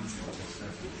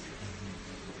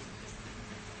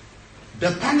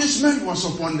 The punishment was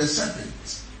upon the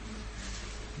serpent.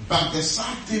 But the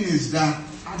sad thing is that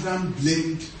Adam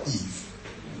blamed Eve.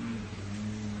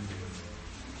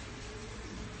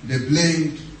 They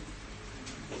blamed.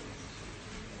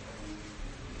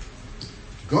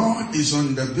 God is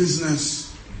on the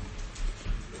business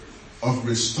of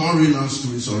restoring us to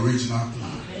his original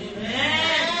plan.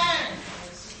 Amen.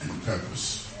 And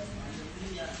purpose.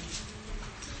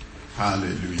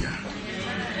 Hallelujah.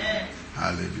 Amen.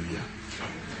 Hallelujah.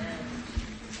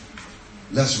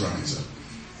 Let's rise up.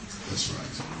 Let's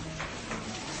rise up.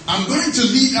 I'm going to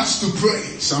lead us to pray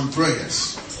some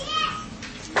prayers.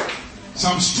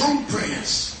 Some strong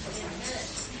prayers.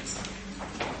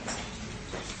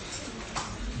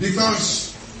 Because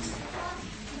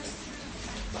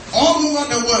all over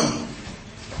the world,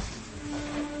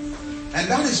 and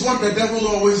that is what the devil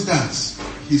always does,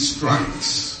 he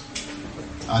strikes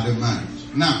at the marriage.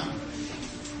 Now,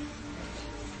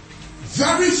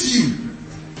 very few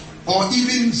or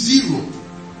even zero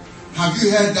have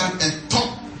you heard that a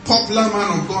top popular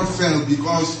man of God fell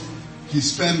because he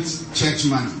spent church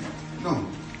money? No.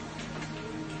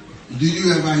 Did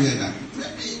you ever hear that?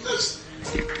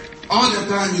 All the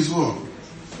time is what?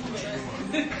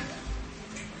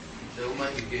 The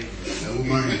woman you gave. The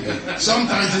woman you gave.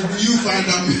 Sometimes you find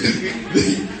them.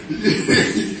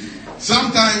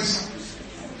 Sometimes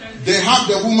they have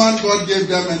the woman God gave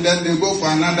them and then they go for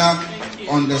another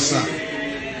on the side.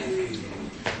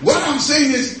 What I'm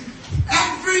saying is,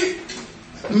 every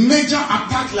major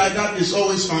attack like that is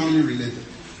always family related.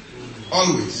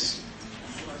 Always.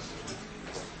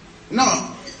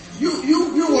 Now,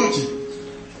 you watch it.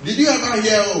 Did you ever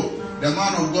hear, oh, the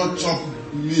man of God chopped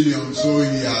millions, so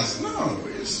he has? No,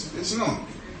 it's not.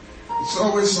 It's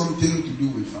always something to do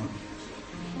with family.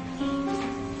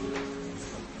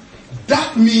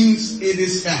 That means it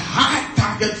is a high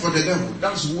target for the devil.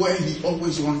 That's where he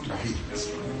always wants to hit.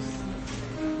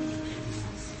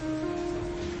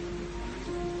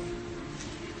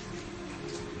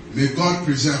 May God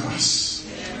preserve us.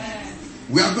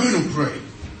 We are going to pray.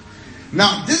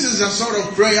 Now, this is a sort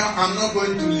of prayer. I'm not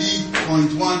going to leave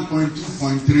point 1, point 2,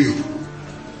 point 3.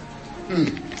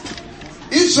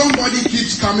 If somebody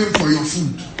keeps coming for your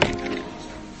food,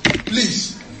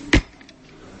 please,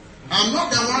 I'm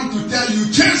not the one to tell you,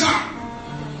 chase her.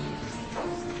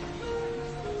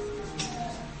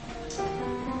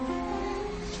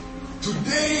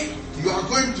 Today, you are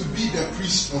going to be the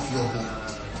priest of your home.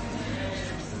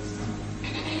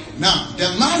 Now,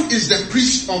 the man is the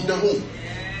priest of the home.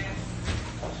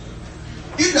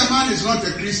 If the man is not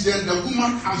a Christian, the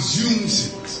woman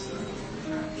assumes it.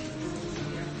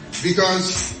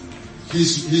 Because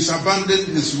he's abandoned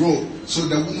his role. So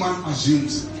the woman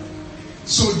assumes it.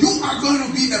 So you are going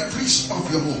to be the priest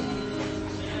of your home.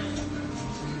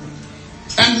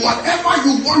 And whatever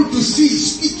you want to see,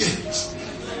 speak it.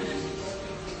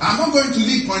 I'm not going to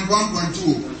leave point 1, point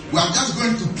 2. We are just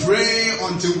going to pray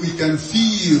until we can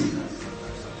feel.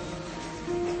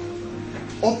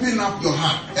 Open up your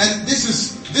heart. And this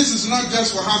is not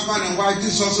just for husband and wife.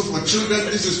 This is also for children.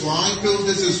 This is for uncles.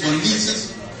 This is for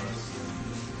nieces.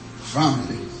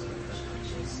 Family.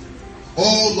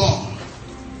 Oh Lord.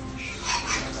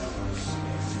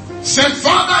 Say,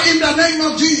 Father, in the name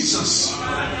of Jesus.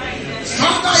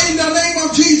 Father, in the name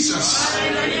of Jesus.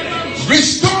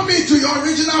 Restore me to your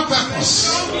original purpose.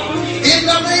 In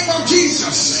the name of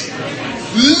Jesus.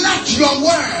 Let your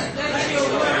word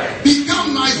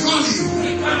become my value.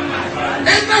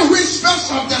 Any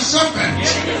whispers of the serpent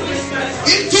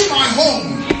into my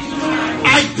home,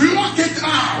 I block it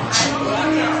out.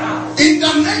 In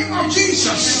the name of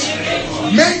Jesus,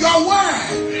 may your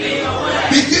word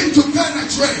begin to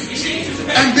penetrate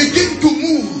and begin to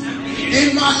move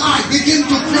in my life. Begin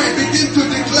to pray, begin to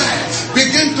declare,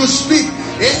 begin to speak.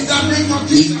 In the name of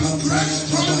Jesus, pray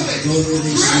strongly,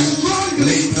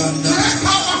 pray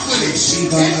powerfully.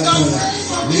 In the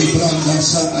name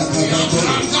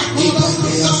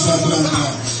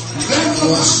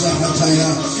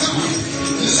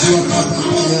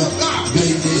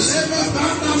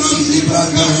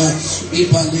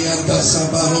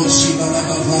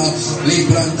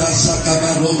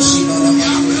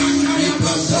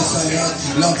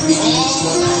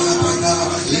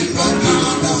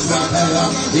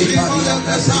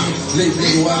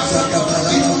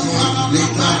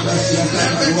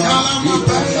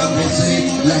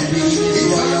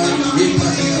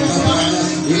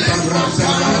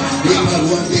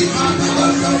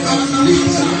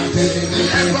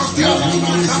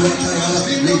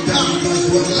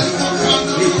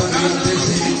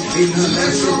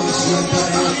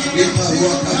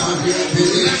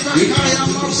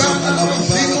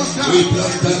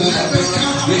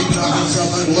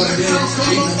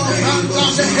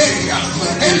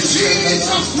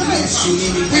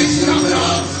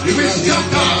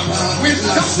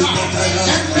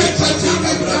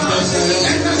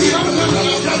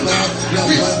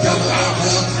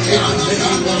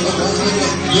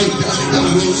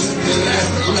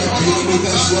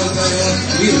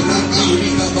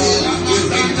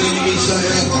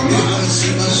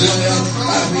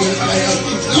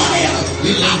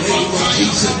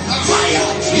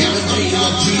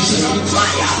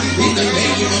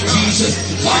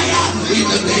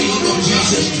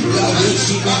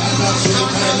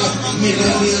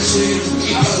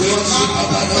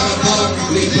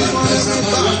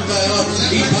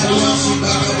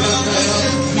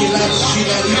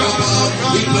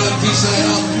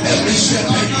every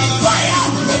serpent, fire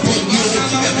upon you,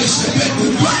 every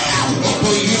serpent, fire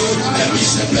upon you, every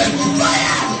serpent,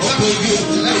 fire upon you.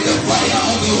 May the fire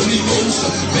of the Holy Ghost,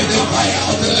 may the fire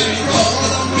of the living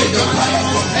God, may the fire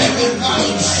from heaven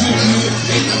consume you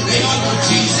in the name of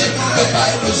Jesus. The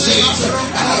Bible says,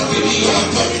 I have given you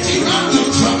authority to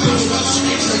trample over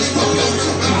snakes and scorpions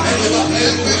and over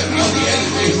every of the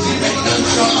enemy, and none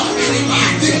shall by any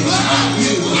means harm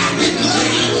you in the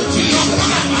name of Jesus.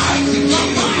 I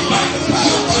declare by the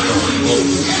power of the Holy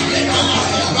Ghost, let the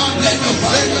fire, let the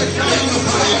fire, let the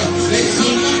fire, let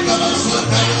the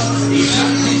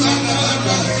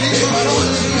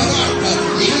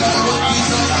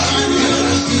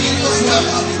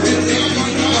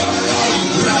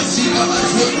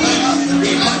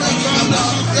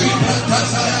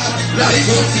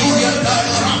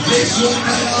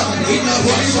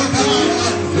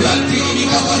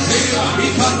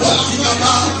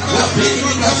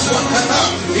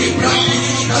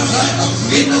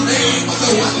in the name of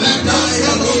the one that died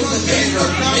and rose again, in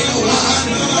the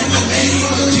name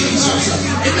of Jesus,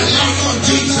 in the name of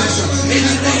Jesus, in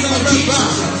the name of Jesus,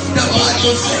 the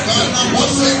Bible says,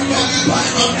 whatsoever you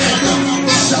bind on earth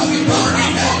shall be bound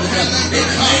in heaven. In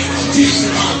the name of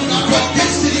Jesus, what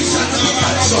destiny shall not be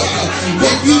cancelled,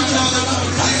 what future shall not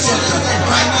be cancelled.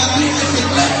 I believe and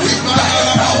declare by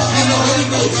the power of the Holy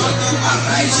Ghost,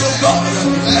 arise, O God,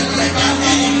 and let our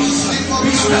enemies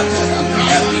be scattered.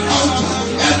 Every altar,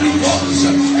 every voice,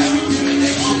 every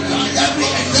divination, every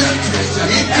enchantment,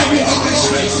 every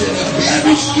orchestration,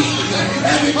 every scheme,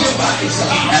 every device,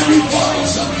 every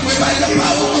voice, by the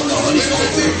power of the Holy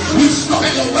Ghost, we stop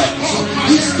your works,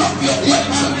 we stop your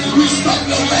works, we stop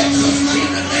your works, in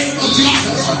the name of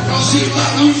Jesus. In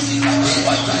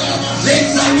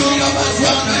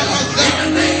the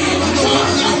name of the one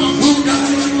who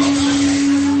died.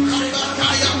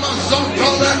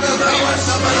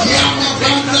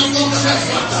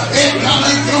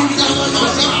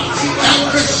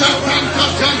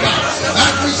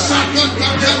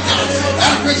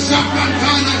 Every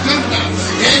serpentine agenda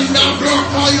in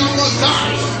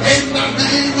the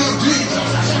name of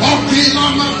Jesus.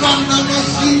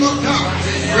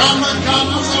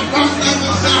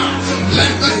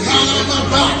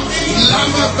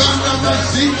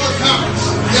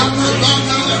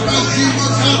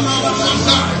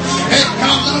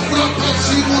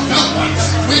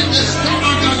 With the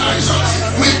organizer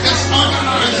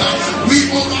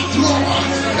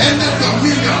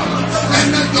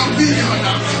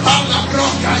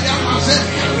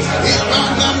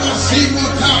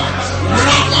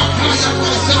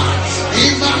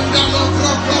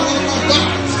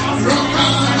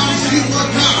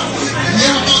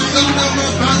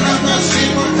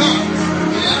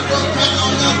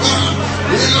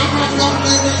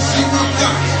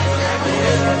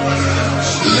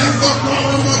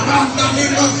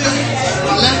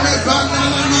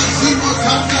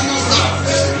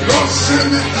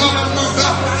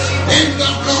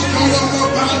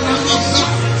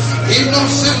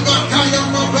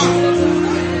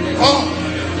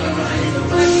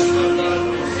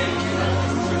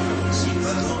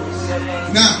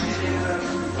Now,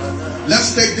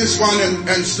 let's take this one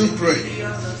and still pray.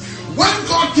 When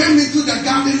God came into the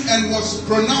garden and was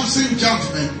pronouncing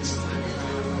judgment,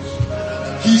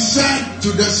 he said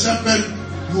to the serpent,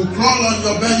 you crawl on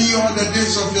your belly all the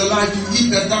days of your life, you eat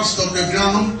the dust of the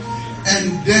ground.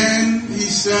 And then he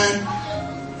said,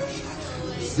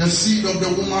 the seed of the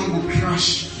woman will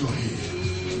crush your head.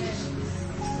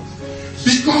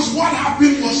 Because what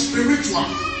happened was spiritual.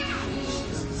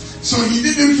 So he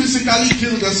didn't physically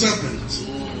kill the serpent.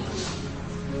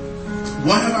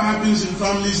 Whatever happens in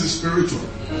families is spiritual.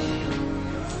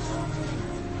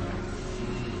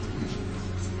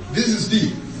 This is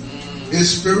deep. It's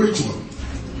spiritual.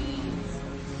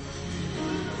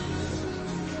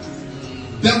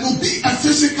 There will be a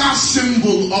physical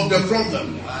symbol of the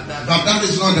problem, but that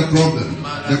is not the problem.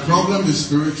 The problem is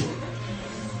spiritual.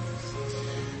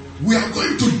 We are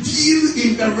going to deal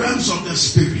in the realms of the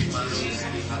spirit.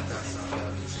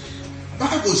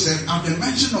 Bible said, at the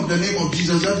mention of the name of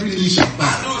Jesus, every knee shall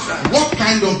bow. What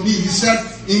kind of knee? He said,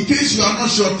 in case you are not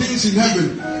sure, things in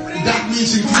heaven, that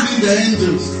means including the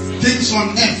angels, things on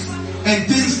earth, and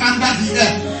things under the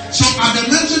earth. So at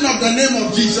the mention of the name of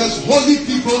Jesus, holy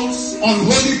people,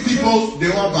 unholy people,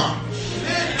 they all bow.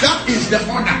 That is the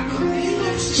order.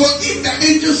 So if the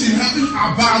angels in heaven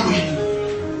are bowing,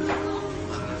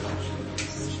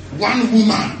 one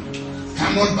woman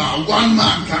cannot bow, one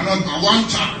man cannot bow, one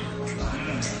child.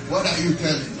 What are you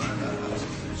telling me?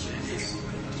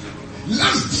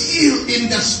 Let's deal in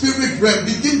the spirit realm.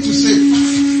 Begin to say,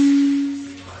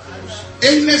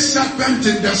 any serpent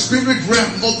in the spirit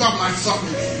realm over my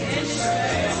family,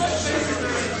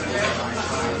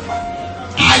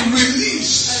 I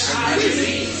release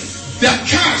the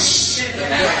curse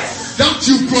that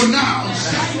you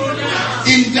pronounce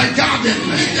in the garden.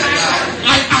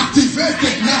 I activate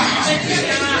it now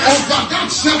over that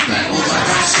serpent,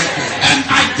 and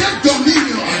I take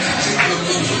dominion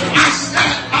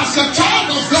as a child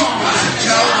of God,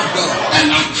 and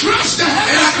I crush the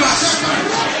head of the serpent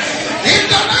in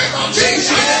the name of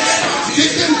Jesus.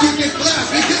 Begin to declare,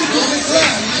 begin to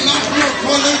declare.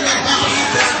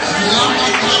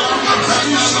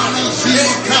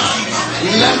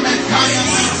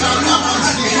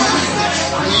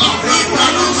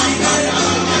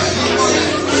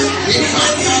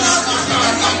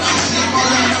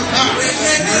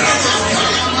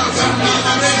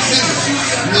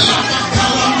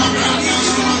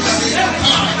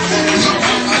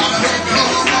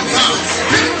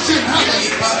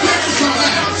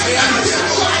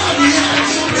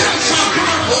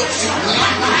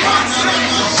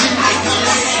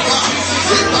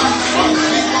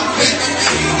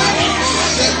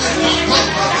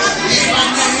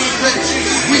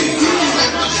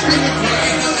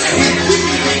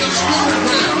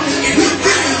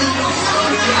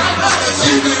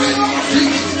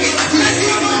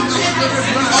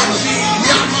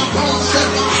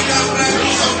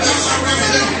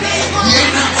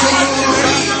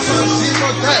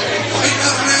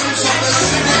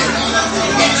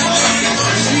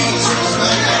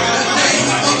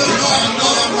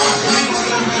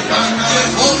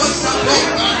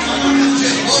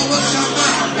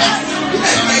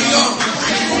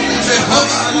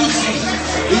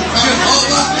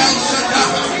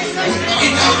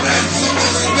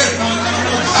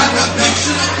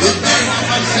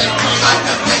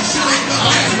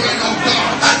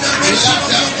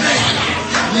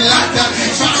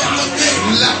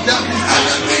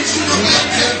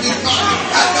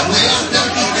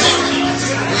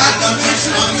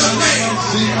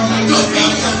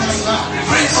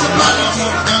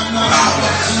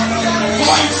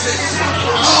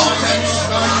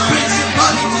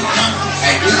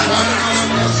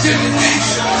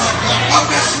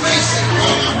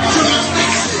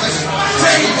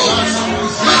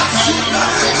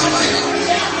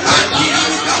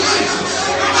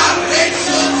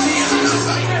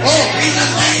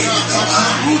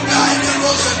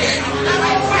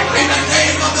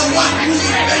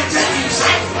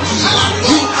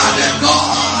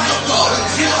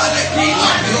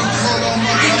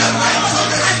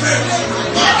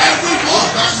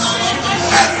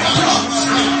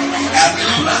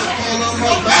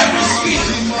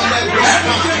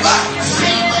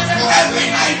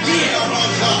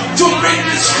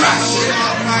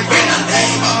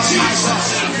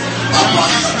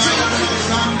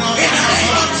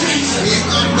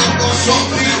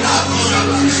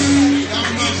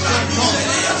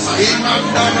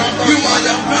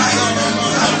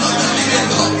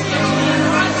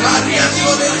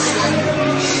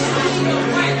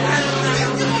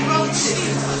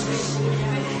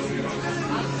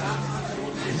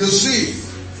 You see,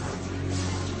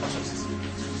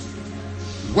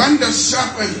 when the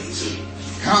serpent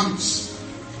comes,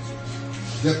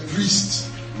 the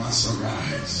priest must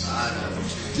arise.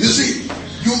 You see,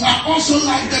 you are also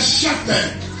like the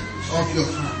shepherd of your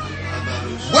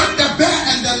family. When the bear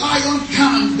and the lion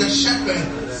come, the shepherd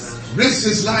risks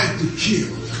his life to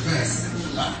kill the bear and the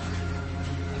lion.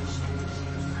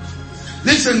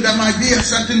 Listen, there might be a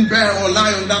certain bear or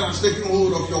lion that has taken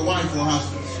hold of your wife or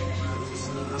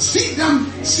husband. See them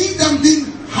being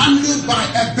handled by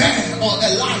a bear or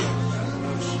a lion.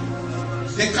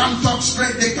 They can't talk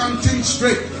straight, they can't think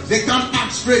straight, they can't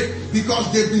act straight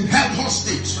because they've been held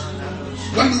hostage.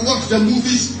 When you watch the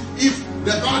movies, if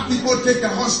the bad people take a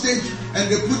hostage and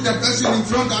they put the person in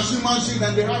front as human being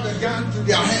and they have a gun to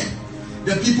their head,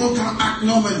 the people can't act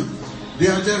normally. They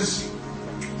are just,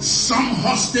 some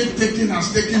hostage taking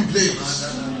has taken place.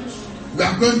 We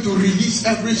are going to release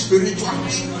every spiritual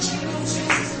hostage.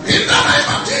 In the name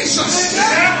of Jesus.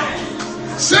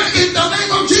 Say in the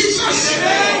name of Jesus.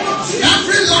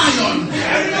 Every lion,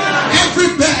 every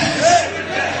bear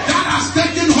that has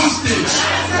taken hostage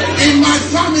in my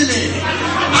family,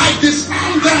 I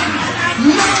disarm them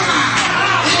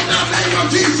now. In the name of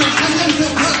Jesus. Begin to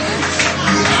pray.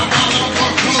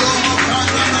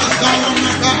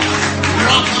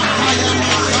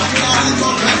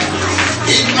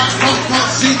 In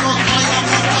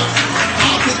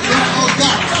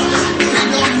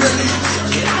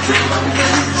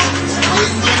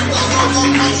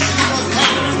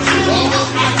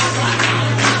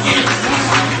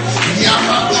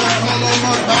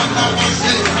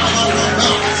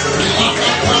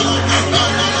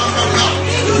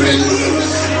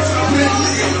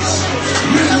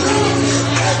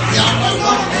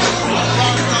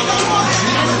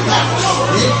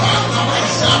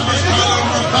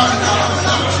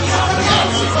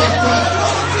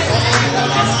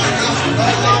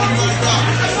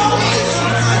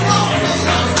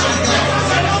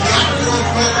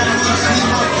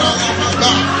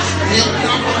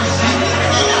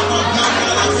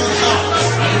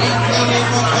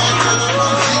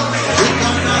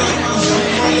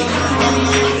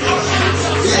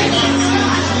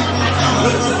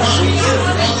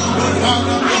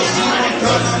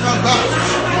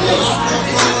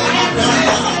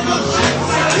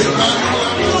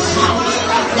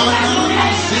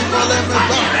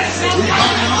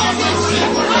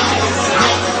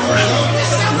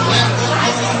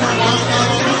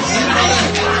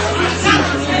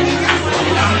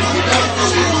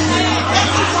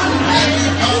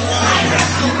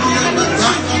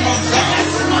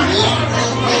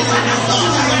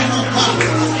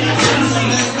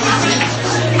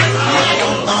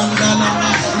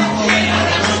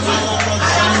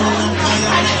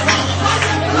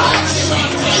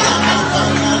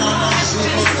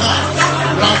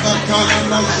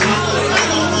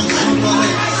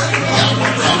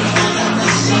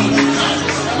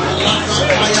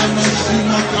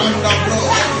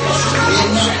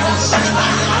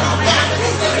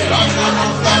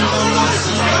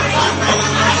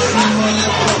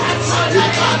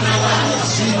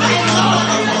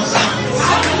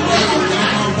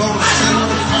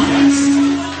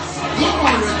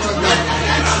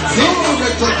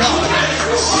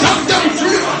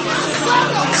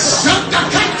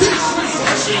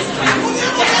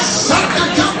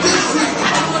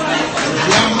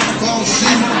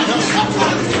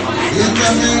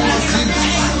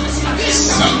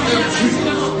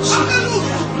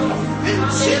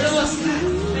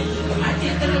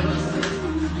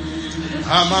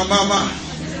my Mama.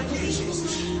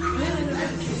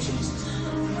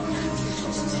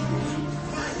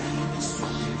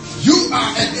 You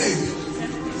are a David.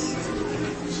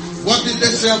 What did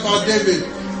they say about David?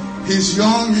 He's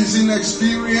young, he's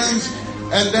inexperienced,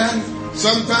 and then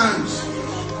sometimes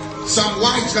some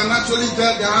wives can actually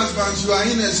tell their husbands, you are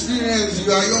inexperienced,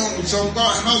 you are young. Some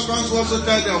husbands will also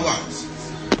tell their wives,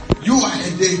 you are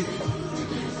a David.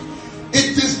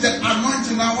 It is the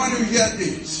anointing. I want to hear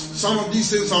this. Some of these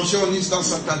things I'll share on Easter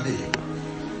Saturday.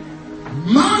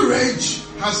 Marriage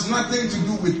has nothing to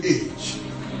do with age.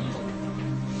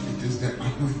 It is the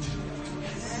anointing.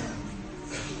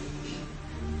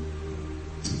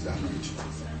 It is the anointing.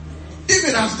 If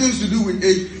it has things to do with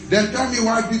age, then tell me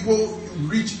why people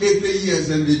reach 80 years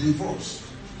and they divorce.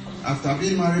 After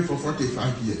being married for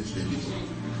 45 years, they divorce.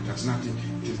 That's nothing.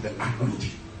 It is the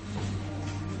anointing.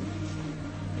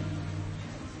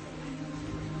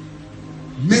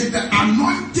 May the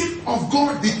anointing of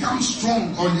God become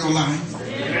strong on your life.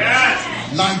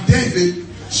 Yes. Like David.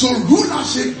 So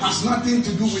rulership has nothing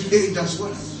to do with age as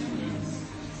well.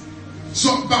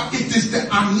 So, but it is the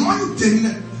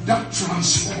anointing that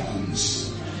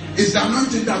transforms. It's the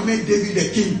anointing that made David a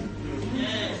king.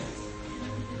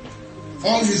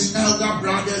 All his elder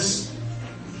brothers,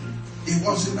 it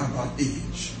wasn't about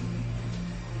age.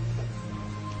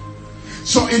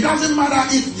 So it doesn't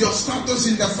matter if your status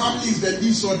in the family is the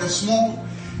least or the small,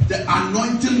 the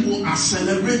anointing will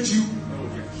accelerate you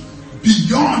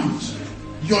beyond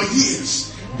your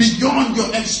years, beyond your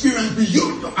experience,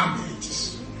 beyond your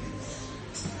abilities.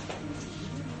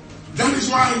 That is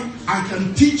why I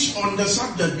can teach on the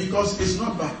subject, because it's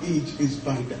not by age, it's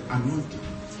by the anointing.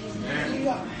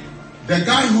 The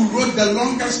guy who wrote the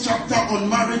longest chapter on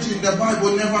marriage in the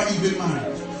Bible never even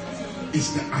married. It's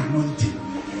the anointing.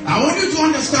 I want you to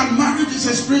understand, marriage is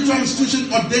a spiritual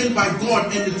institution ordained by God,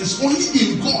 and it is only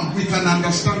in God we can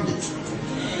understand it.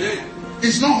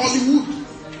 It's not Hollywood.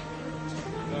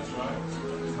 That's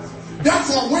right.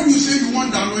 Therefore, when you say you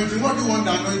want the anointing, what do you want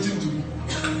the anointing to do?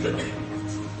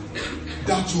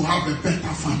 That you have a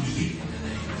better family.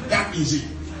 That is it.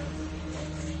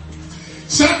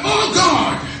 Say, oh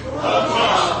God,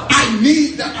 I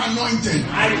need the anointing.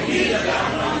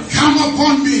 Come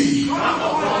upon me.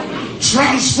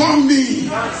 Transform me.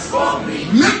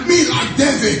 Make me like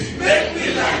David.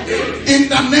 In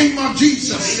the name of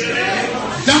Jesus.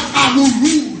 That I will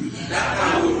rule.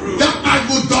 That I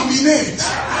will dominate.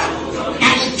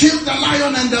 I will kill the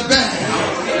lion and the bear.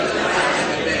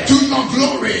 To your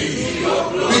glory.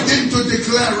 Begin to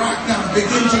declare right now.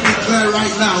 Begin to declare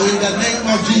right now in the name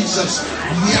of Jesus.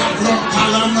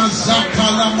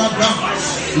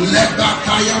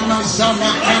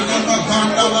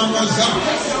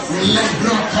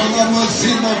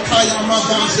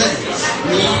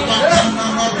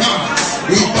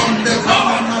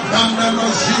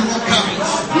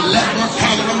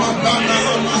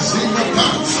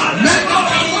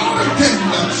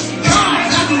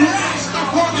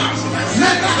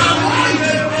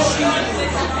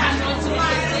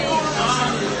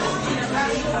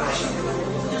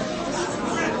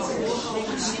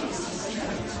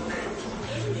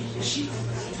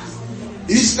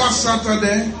 Easter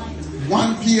Saturday,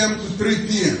 1 p.m. to 3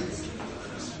 p.m.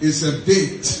 is a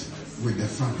date with the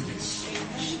families.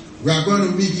 We are going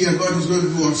to meet here. God is going to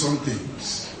do some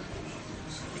things.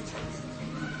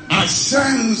 I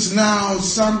sense now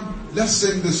let's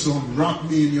sing this song, Wrap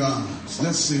Me in Your Arms.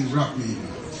 Let's sing Wrap Me in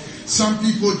Your Arms. Some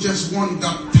people just want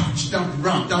that touch, that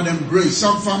wrap, that embrace.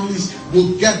 Some families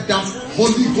will get that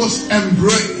Holy Ghost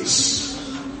embrace.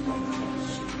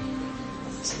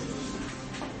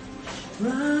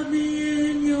 Wrap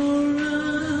me in your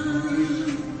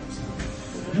arms.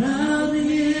 Wrap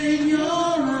me in your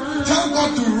arms. Tell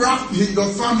God to wrap your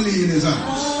family in His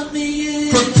arms.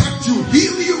 Protect you,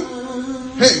 heal you.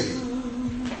 Hey.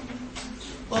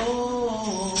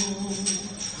 Oh,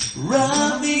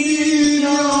 wrap me in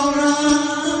your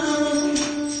arms.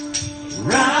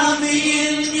 Wrap me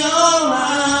in your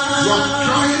arms. You are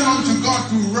crying out to God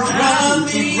to wrap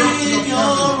you, to wrap your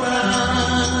family.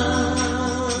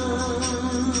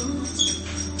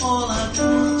 All I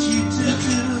want you to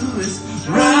do is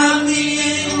wrap me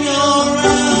in your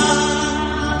arms.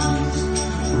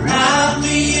 Wrap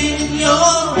me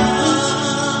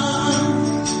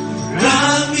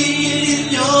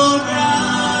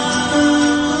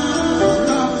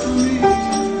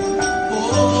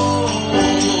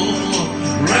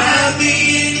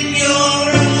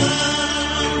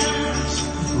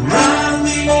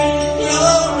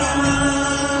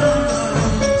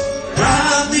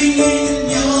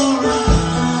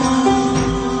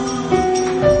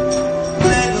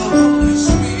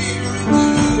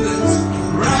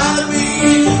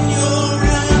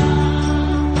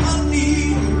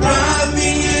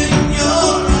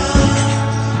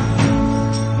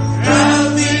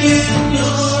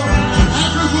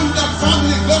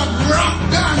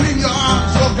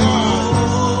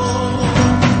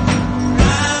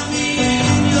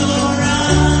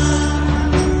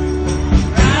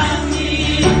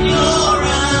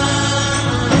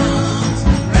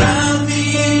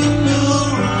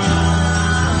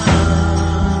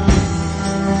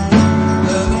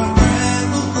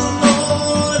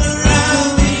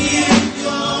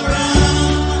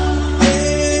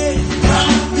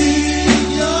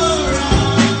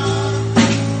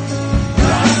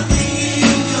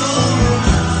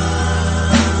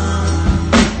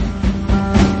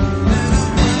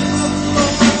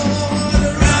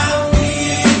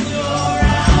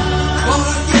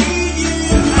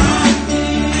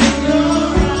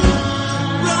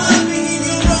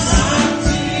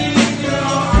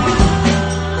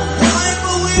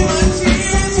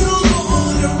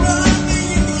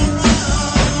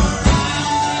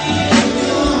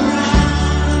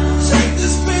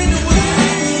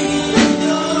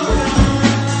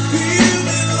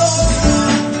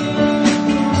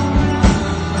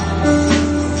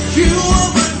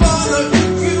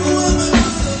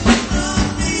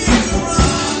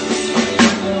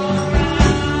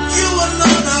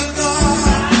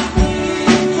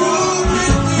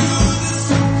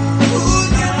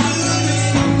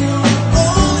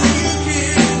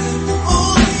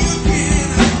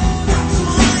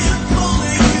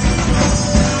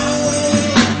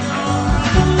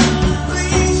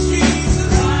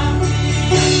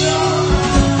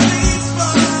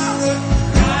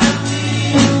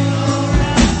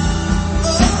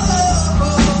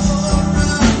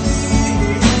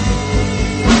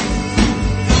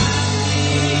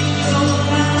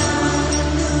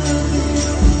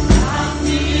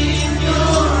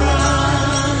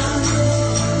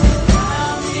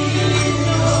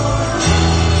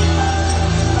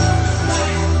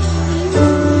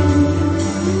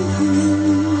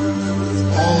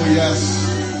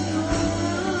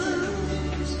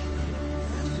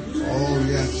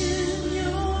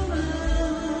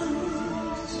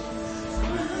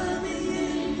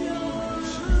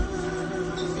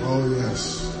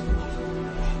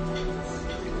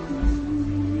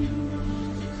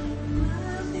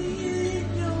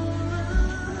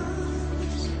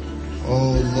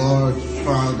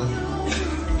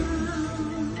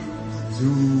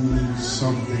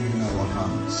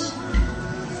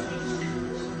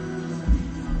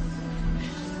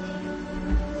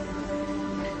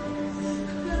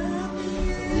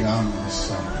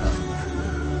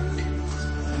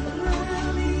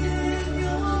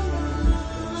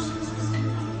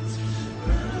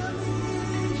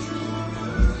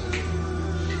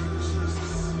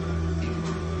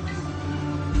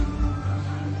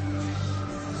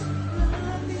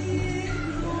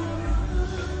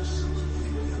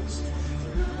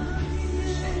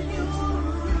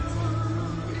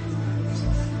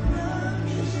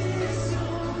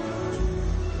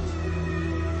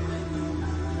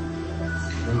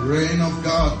rain of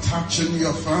God touching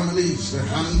your families, the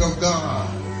hand of God.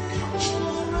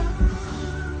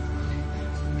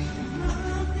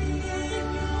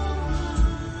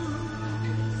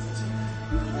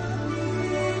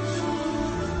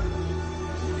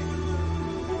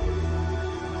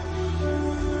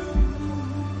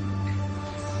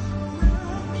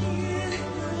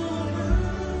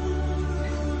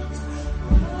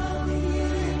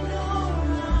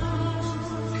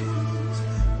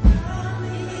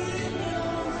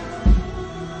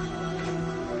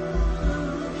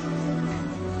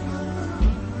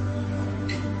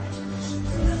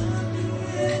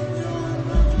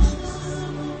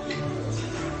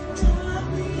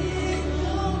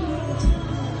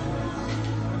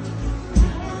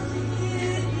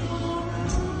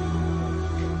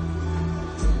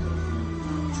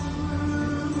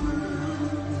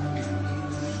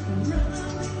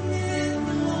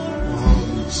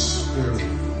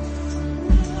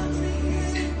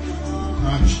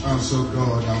 Oh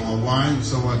God, our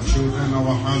wives, our children,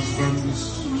 our husbands,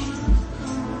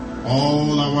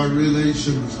 all our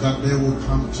relations, that they will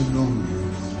come to know you.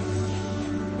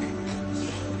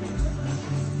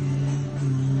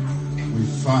 We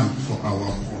fight for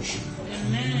our portion.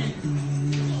 Amen.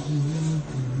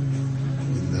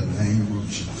 In the name of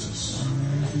Jesus.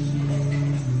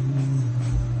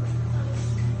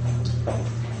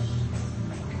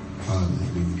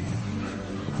 Hallelujah.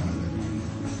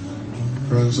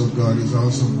 Presence of God is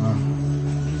awesome.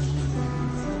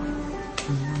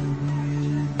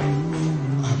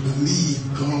 I believe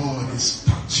God is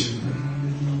touching.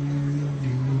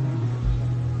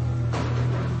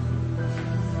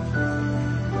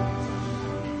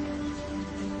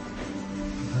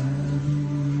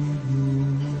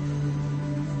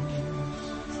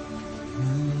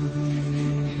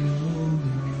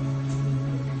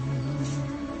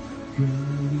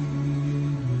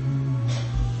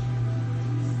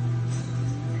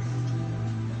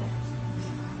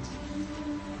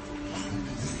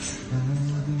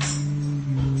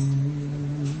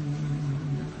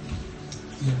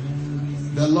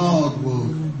 The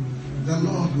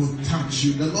Lord will touch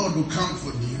you. The Lord will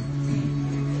comfort you.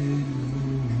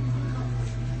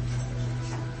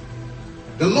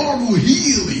 The Lord will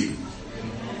heal you.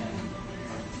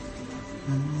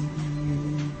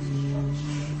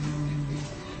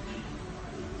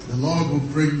 The Lord will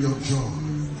bring your joy.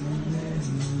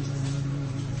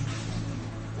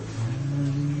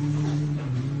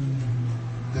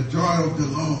 The joy of the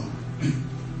Lord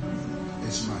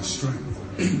is my strength.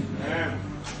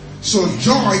 So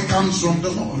joy comes from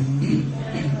the Lord.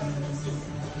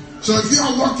 So if you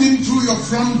are walking through your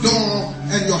front door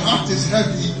and your heart is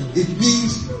heavy, it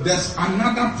means there's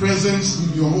another presence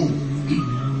in your home.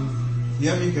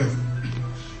 Hear me carefully.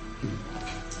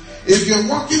 If you're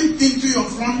walking into your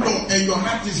front door and your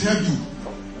heart is heavy,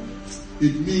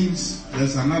 it means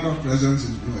there's another presence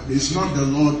in your home. It's not the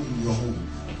Lord in your home.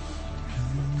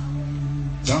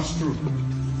 That's true.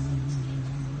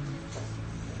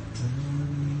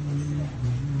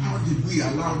 How did we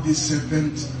allow this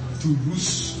serpent to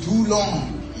roost too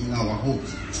long in our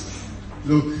homes?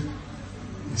 Look,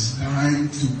 it's time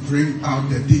to bring out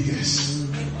the diggers.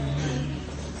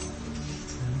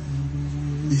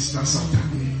 Easter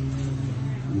Saturday,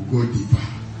 we'll go deeper.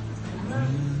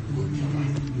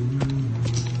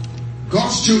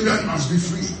 God's children must be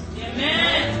free.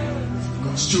 Amen.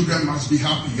 God's children must be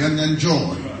happy and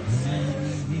enjoy.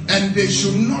 And they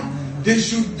should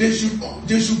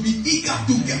be eager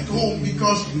to get home,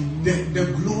 because the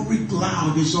glory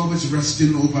cloud is always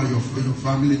resting over your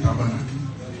family tabernacle.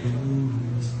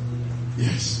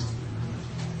 Yes.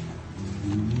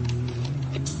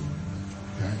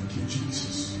 Thank you,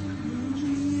 Jesus.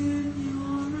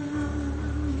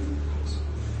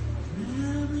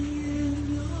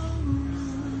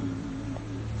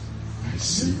 I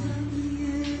see.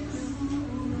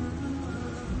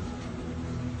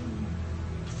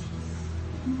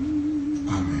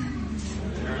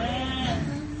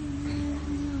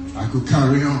 I could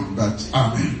carry on, but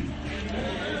amen.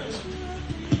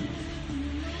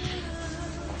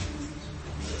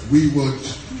 We would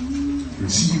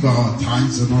receive our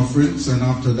tithes and offerings, and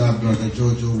after that, Brother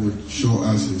Jojo would show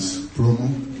us his promo.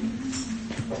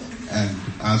 And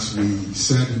as we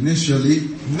said initially,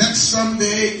 next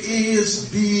Sunday is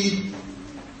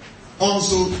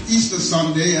also Easter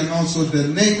Sunday, and also the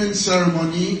naming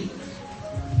ceremony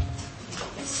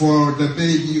for the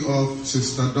baby of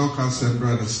Sister Dorcas and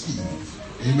Brother Steve.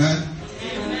 Amen?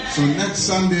 Amen. So next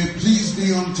Sunday, please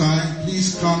be on time.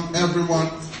 Please come,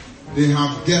 everyone. They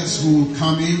have guests who will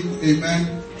come in.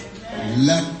 Amen.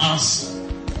 Let us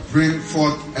bring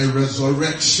forth a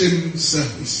resurrection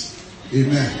service.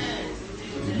 Amen.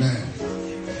 Amen.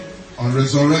 On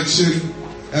resurrection,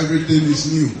 everything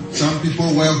is new. Some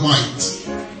people wear white.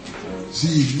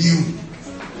 See, new.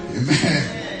 Amen.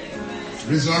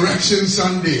 Resurrection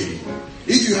Sunday.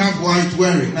 If you have white,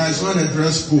 wear it. Now, it's not a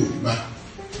dress code, but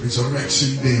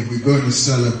Resurrection Day, we're going to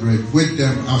celebrate with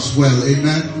them as well.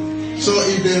 Amen. So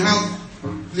if they have,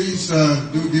 please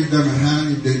do give them a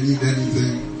hand if they need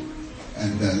anything.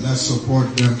 And let's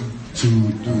support them to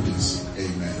do this.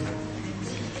 Amen.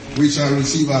 We shall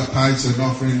receive our tithes and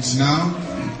offerings now.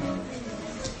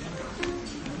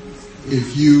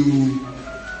 If you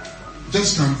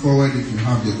just come forward if you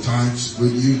have your tithes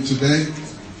with you today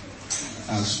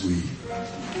as we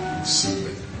receive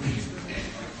it.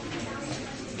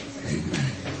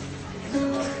 Amen.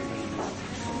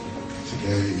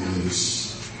 Today is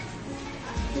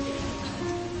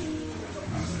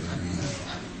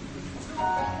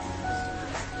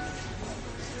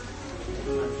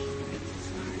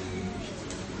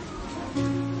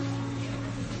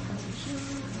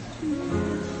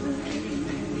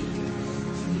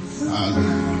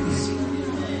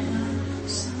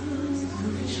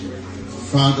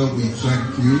Father, we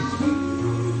thank you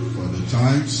for the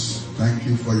times. Thank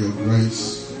you for your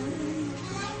grace.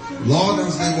 Lord,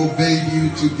 as they obeyed you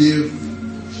to give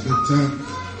the tenth,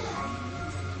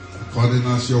 according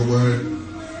as your word,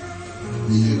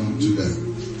 be it unto them.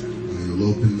 And you'll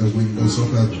open the windows of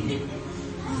heaven,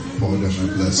 pour them a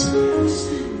blessing,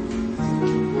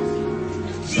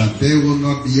 that they will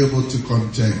not be able to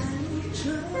contain.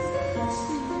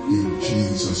 In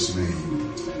Jesus' name.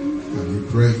 And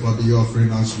we pray for the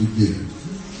offering as we give.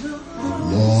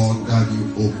 Lord, that you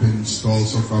open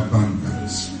stores of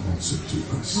abundance also to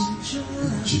us.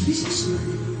 In Jesus'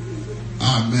 name.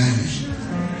 Amen.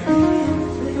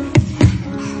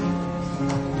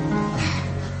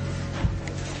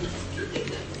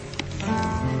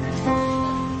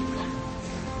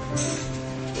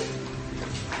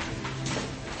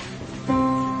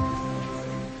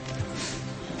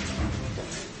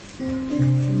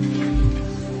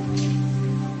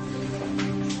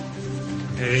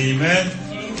 Amen.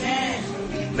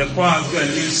 The choir's got a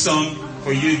new song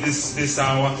for you this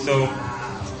hour, so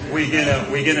we're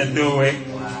gonna do it.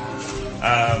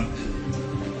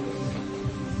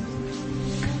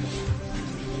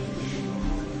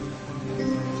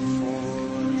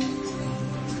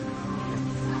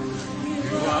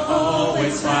 You are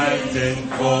always fighting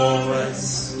for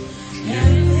us.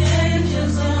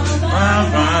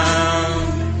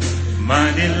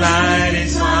 My delight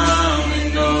is found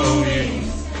in knowing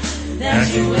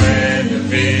that you wear the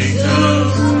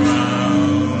victor's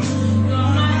crown.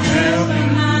 Help me,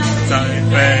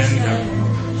 defender.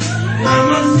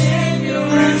 I'm a savior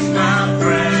and my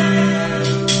friend.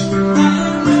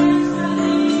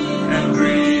 And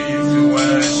breathe to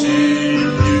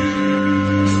worship you.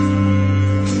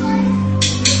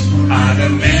 At the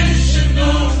mention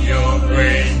of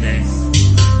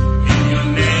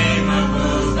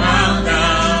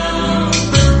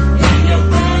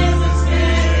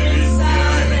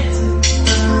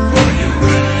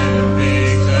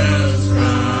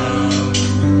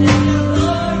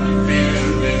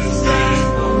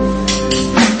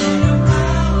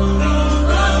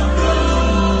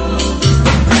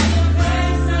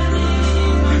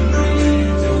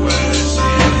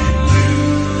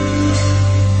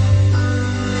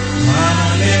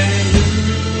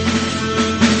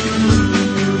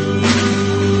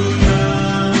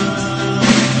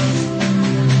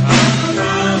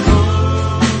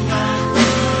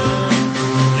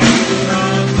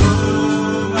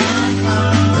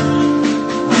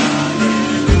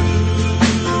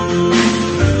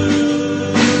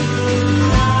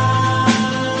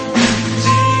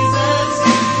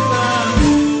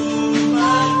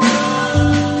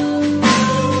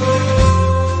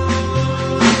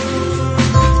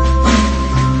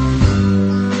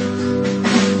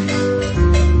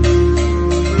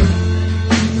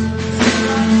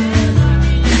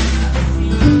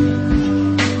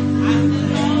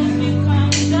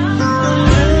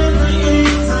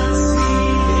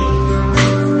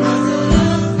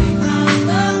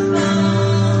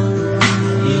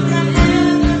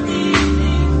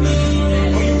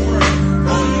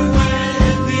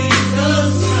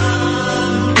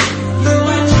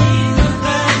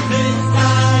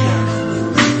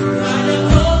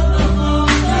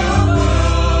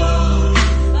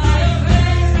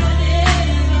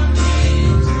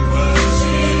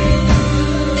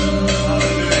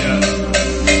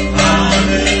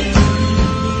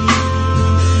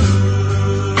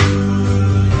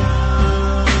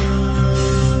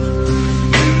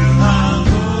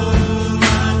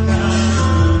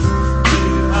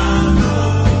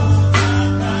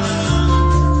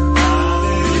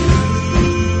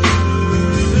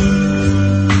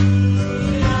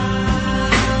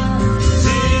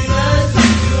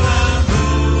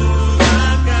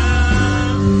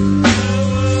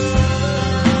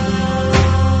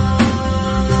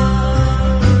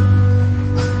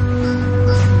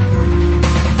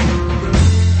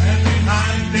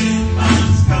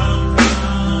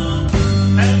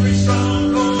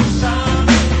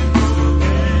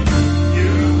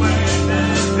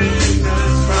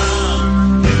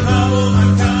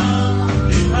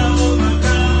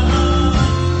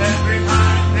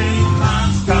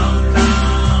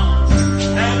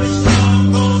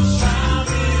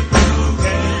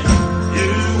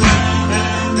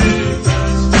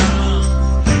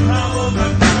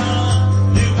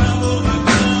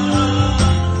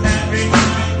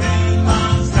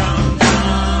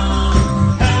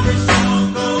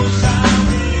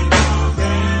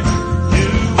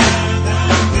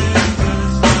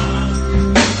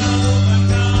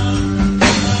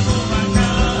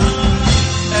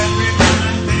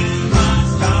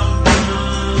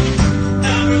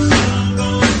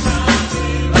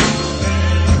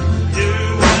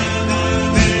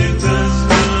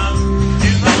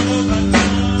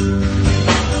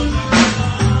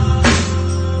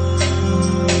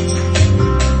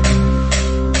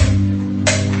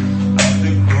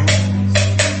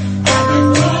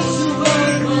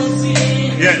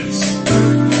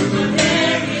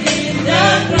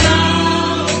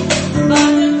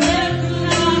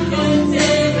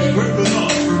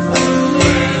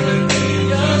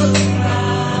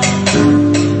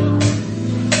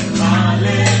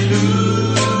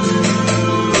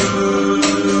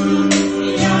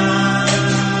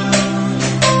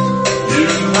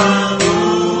have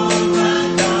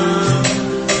overcome.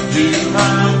 You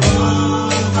have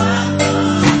overcome.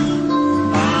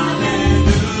 Hallelujah.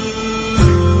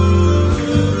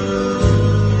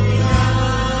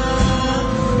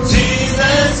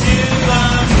 Jesus, you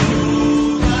have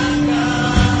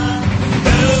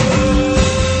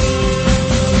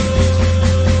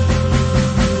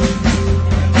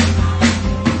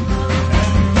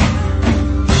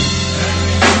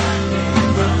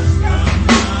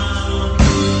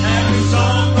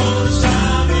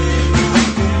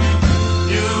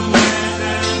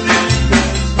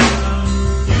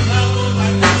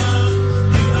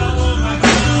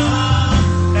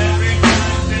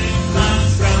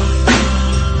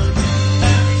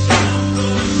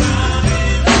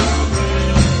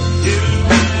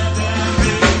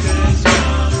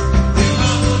must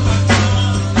come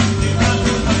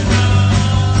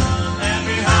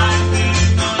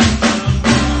down.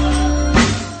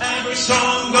 Every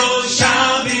stronghold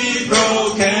shall be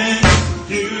broken.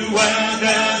 You were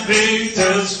the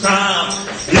victor's crown.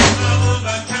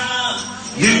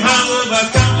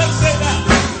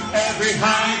 Every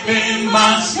high thing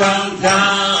must come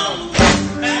down.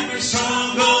 Every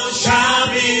stronghold shall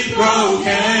be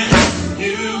broken.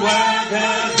 You were the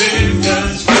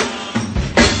victor's crown.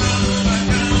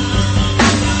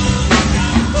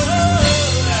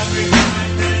 Every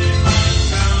high thing must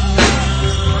come down.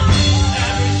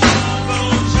 Every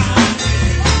stronghold shall be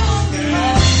broken.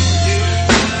 You were the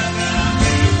victor's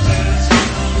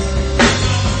crown.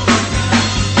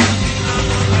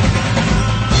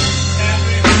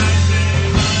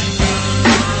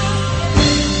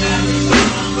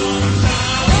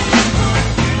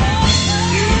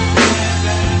 You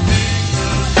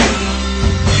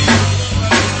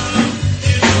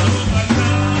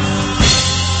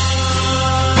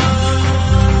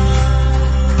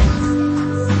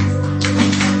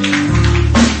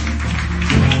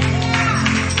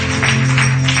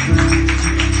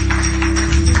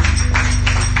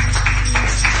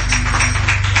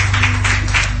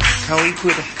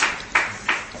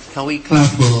Can we clap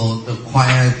for the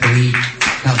choir? Can we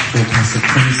clap for Pastor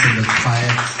Prince and the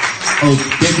choir? Oh,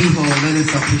 Debbie Hall, let us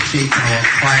appreciate our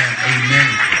choir. Amen.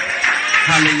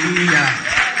 Hallelujah.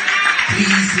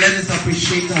 Please let us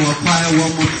appreciate our choir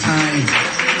one more time.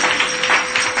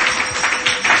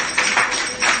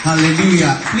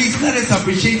 Hallelujah. Please let us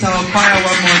appreciate our choir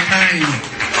one more time.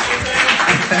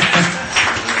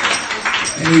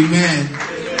 Amen.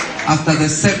 After the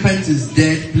serpent is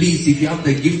dead, please, if you have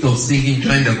the gift of singing,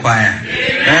 join the choir.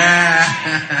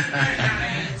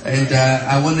 And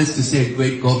I want us to say a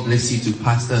great God bless you to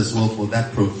Pastor as well for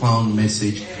that profound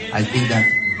message. I think that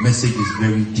message is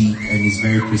very deep and is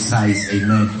very precise.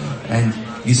 Amen. And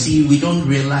you see, we don't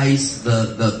realize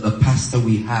the pastor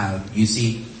we have. You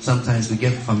see, sometimes we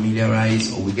get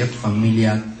familiarized or we get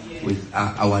familiar with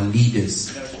our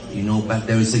leaders, you know, but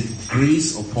there is a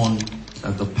grace upon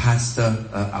the pastor,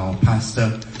 our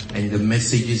pastor, and the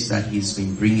messages that he's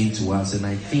been bringing to us. And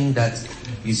I think that,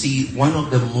 you see, one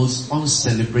of the most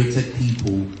uncelebrated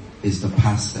people is the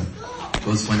pastor.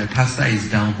 Because when a pastor is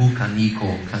down, who can he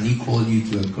call? Can he call you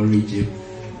to encourage him?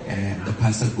 And the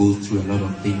pastor goes through a lot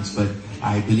of things, but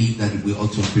I believe that we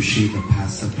ought to appreciate the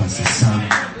pastor, Pastor Sam,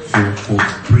 for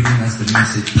bringing us the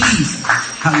message. Please,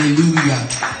 hallelujah.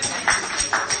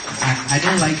 I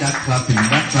don't like that clapping.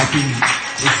 That clapping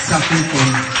is something for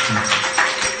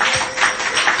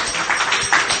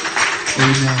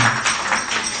Amen.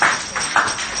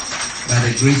 By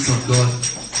the grace of God,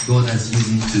 God has used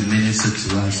him to minister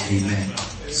to us. Amen.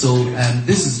 So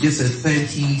this is just a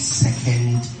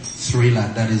 30-second thriller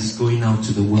that is going out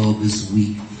to the world this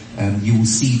week. You will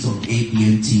see it on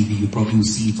ABN TV. You probably will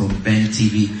see it on Ben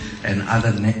TV and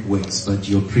other networks. But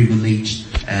you're privileged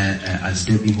as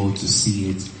Debbie Hall to see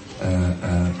it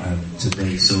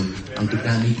today. So Uncle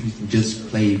Danny, you can just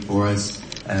play it for us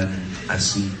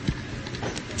as we.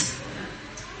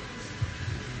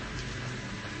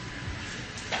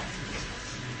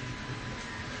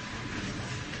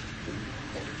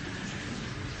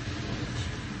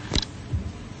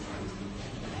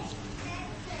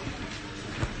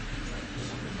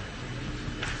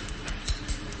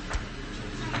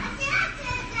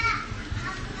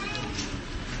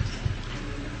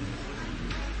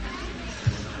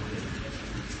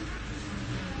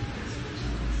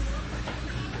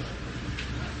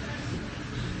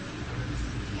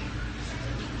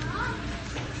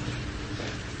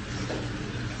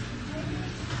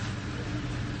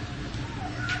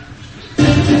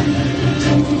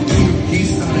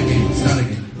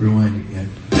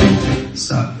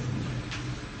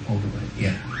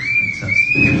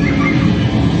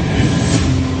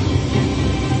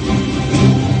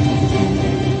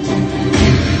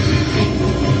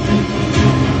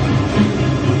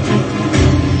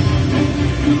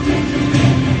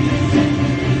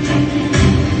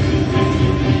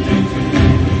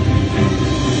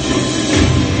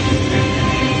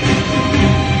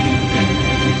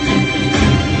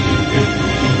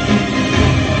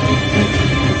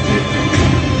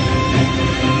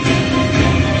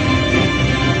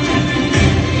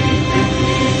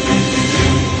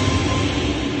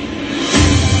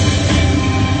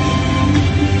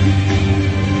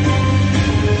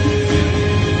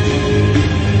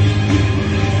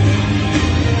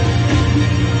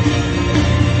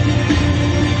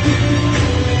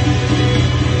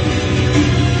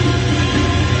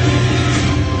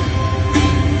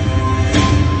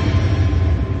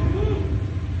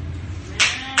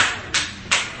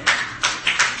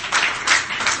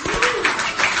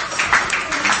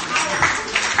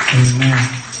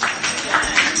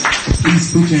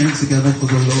 Please put your hands together for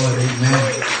the Lord.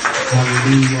 Amen.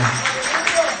 Hallelujah.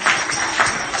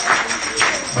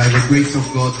 By the grace of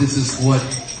God, this is what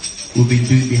we've been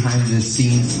doing behind the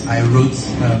scenes. I wrote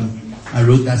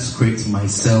that script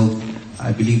myself.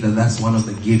 I believe that that's one of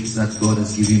the gifts that God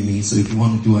has given me. So if you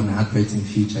want to do an advert in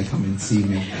future, come and see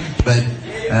me. But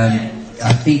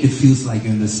I think it feels like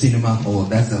you're in the cinema hall.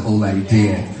 That's the whole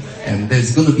idea. And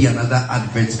there's going to be another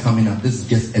advert coming up. This is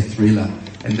just a thriller.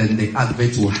 And then the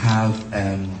advert will have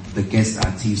the guest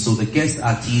artists. So the guest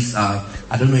artists are,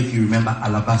 I don't know if you remember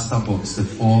Alabaster Box, the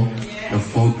four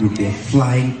group. They're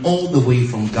flying all the way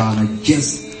from Ghana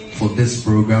just for this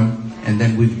program. And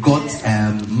then we've got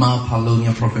Prophet Mal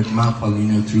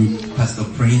Paulinho through Pastor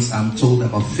Prince. I'm told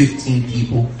about 15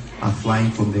 people are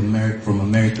flying from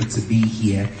America to be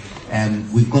here.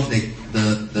 And we've got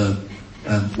the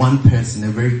one person, a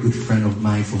very good friend of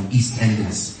mine from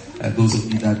EastEnders. Those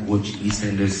of you that watch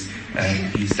EastEnders,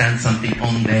 he's done something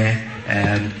on there.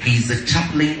 He's the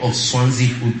chaplain of Swansea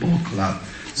Football Club.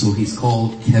 So he's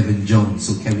called Kevin Jones.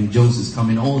 So Kevin Jones is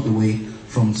coming all the way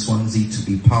from Swansea to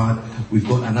be part. We've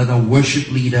got another worship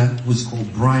leader who's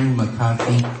called Brian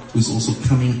McCarthy, who's also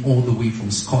coming all the way from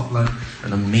Scotland,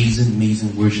 an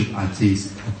amazing worship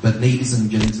artist. But ladies and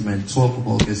gentlemen, 12th of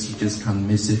August, you just can't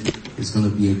miss it. It's going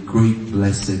to be a great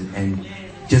blessing, and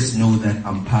just know that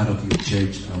I'm part of your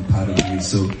church, I'm part of you.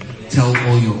 So tell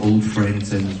all your old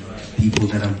friends and people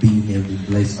that have been here, been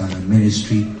blessed by the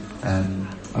ministry.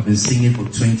 I've been singing for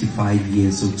 25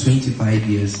 years, so 25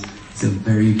 years is a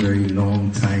very, very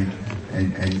long time,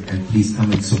 and please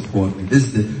come and support me.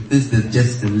 This is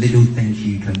just a little thank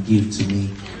you can give to me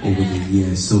over the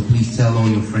years. So please tell all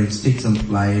your friends, take some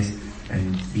flyers,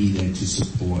 and be there to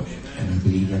support. And I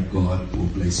believe that God will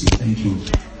bless you. Thank you.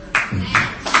 Thank you.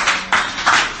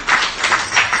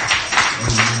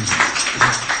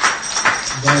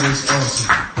 That is awesome.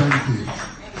 Thank you.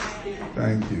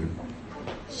 Thank you.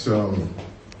 So,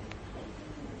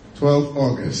 12th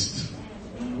August,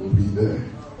 we'll be there.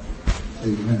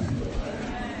 Amen.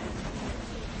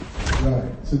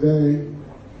 Right. Today,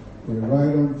 we're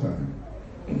right on time.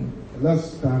 Let's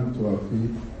stand to our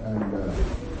feet. And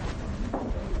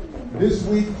this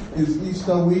week is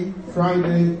Easter week.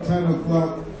 Friday, 10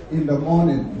 o'clock in the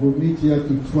morning. We'll meet here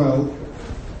to 12.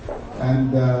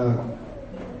 And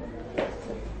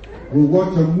we'll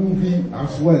watch a movie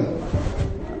as well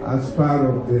as part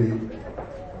of the...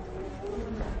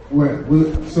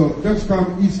 So just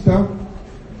come Easter,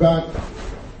 but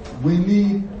we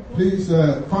need, please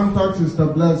contact Sister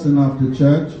Blessing of the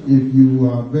church if you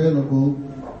are available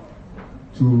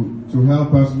to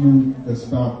help us move the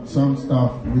stuff, some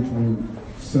stuff which will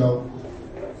sell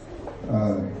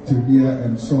to here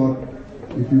and sort.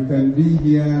 If you can be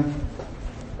here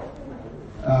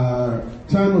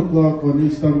 10 o'clock on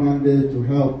Easter Monday to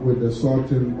help with the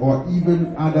sorting, or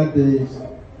even other days,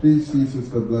 please see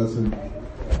Sister Blessing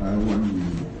when we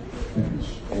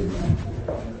finish. Amen.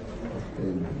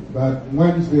 Amen. But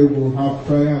Wednesday we'll have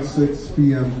prayer 6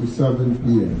 p.m. to 7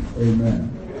 p.m.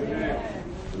 Amen.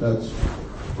 Let's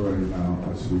pray now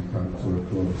as we come to a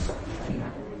close.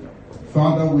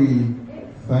 Father, we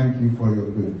thank you for your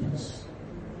goodness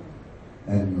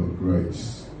and your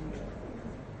grace.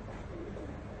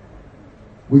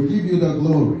 We give you the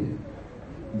glory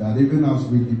that even as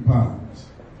we depart,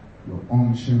 your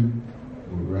unction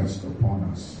will rest upon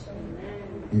us.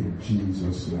 In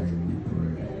Jesus' name we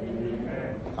pray.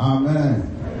 Amen.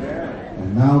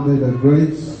 And now may the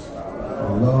grace of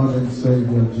our Lord and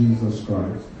Savior Jesus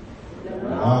Christ, the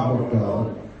love of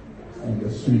God, and the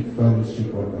sweet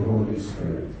fellowship of the Holy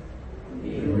Spirit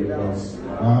be with us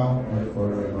now and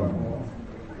forevermore.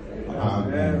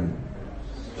 Amen.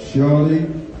 Surely,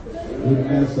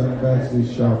 goodness and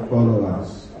mercy shall follow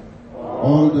us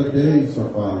all the days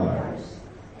of our lives,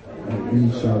 and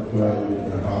we shall dwell in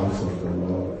the house of the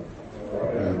Lord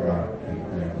forever and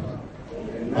ever.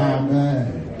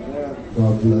 Amen.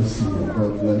 God bless you.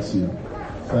 God bless you.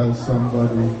 Tell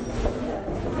somebody,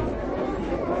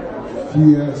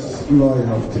 fierce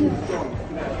loyalty.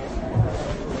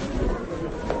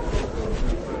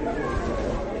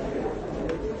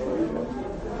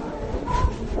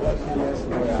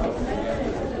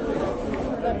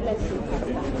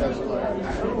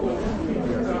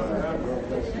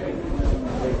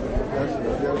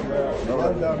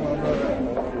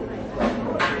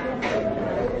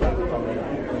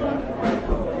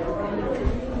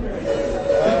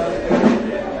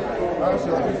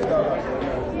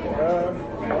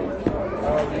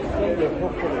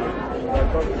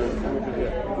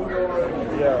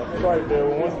 Friday,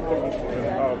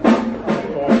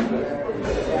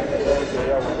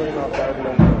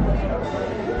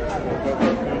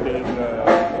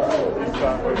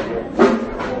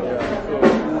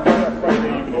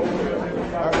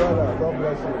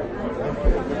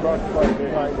 brought quite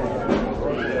behind it.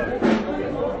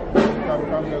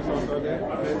 Come this Saturday.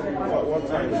 What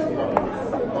time is it?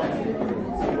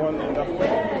 1 in the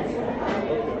afternoon.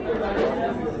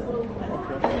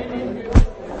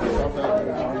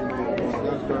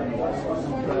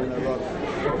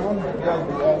 It won't just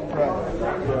be all press.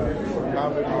 We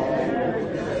have it all.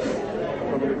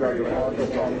 Probably got the water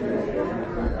something.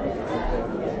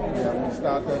 Yeah, we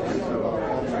started this about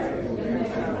it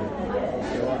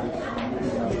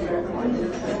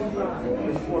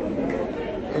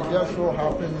just so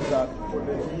happens that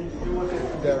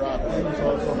there are things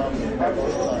also happening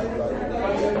outside. Like,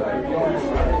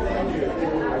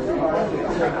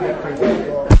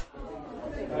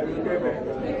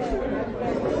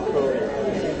 so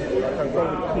I can go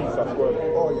with peace as well.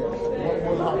 Oh, yes.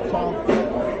 We'll have time.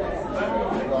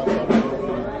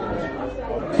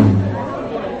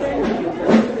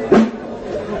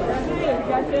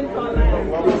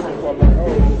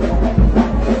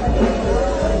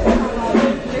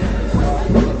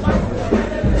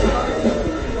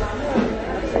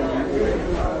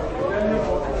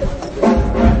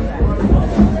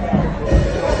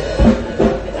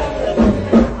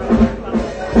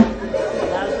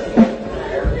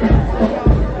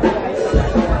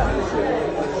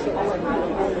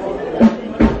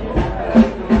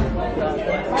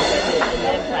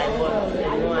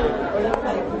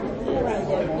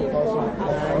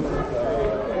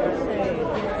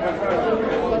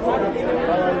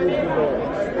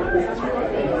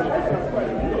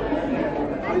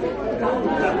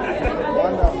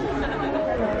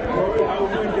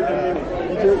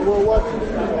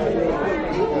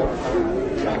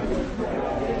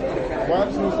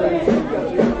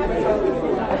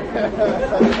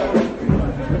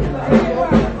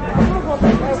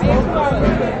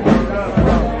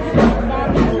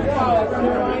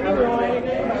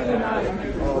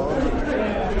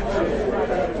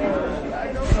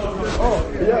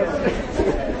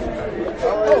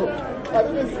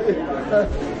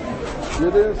 You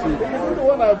didn't see? The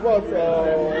one I bought,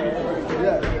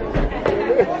 yeah.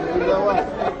 It's the one.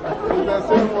 It's the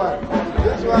same one.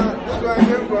 This one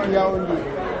came from Yaoundé.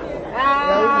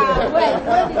 Wait,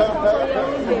 where did you come from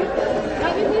Yaoundé?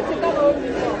 Now you need to come home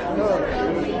before. No,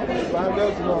 I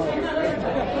just know.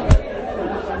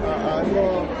 I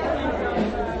know.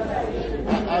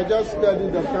 I just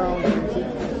studied the country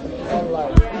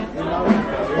online. So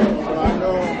I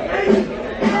know.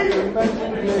 I can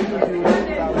mention places you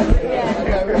went out.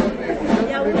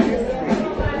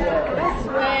 That's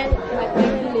where my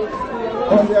parents live.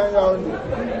 Oh, yeah, Yaoundé.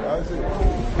 I see.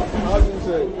 How do you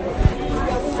say?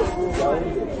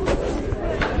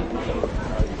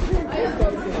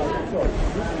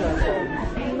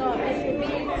 No,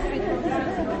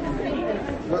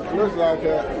 Looks like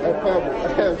a pebble.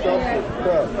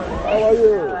 How are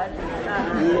you?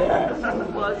 Yes.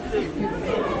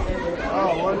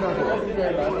 Oh, wonderful.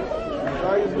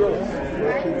 How is good?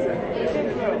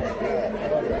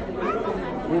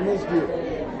 We missed you.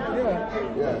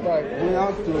 Yeah. But we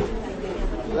have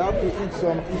to eat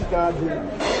some Easter dinner.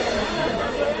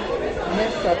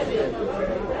 Next Saturday.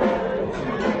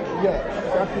 Yeah,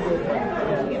 Saturday.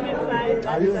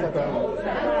 Are you in the family?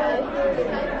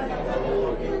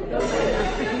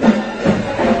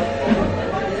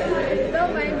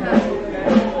 Don't mind her.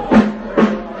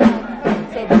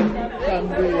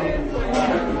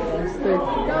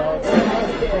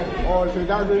 Oh, she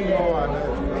doesn't know.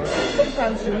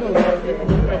 Sometimes she knows.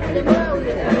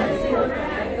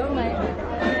 Don't mind her.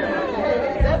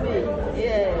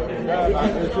 Yeah, I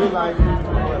feel like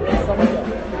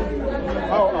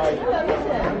how are you?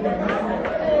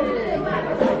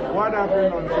 What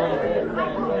happened on Sunday?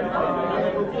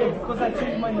 Because I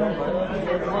changed my number.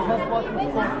 It was not possible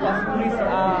because please, I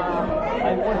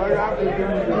What want happened to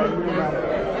your new number?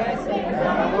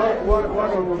 What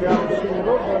are we going to see?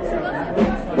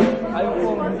 I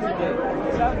phoned him today.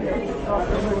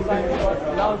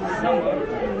 Now this number.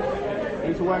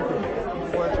 It's working.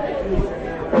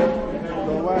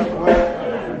 So where?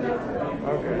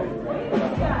 Okay.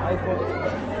 I phoned.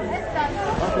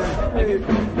 Okay.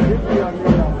 Give me your new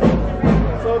number.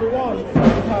 So the one you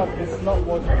have is not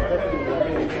what you expected.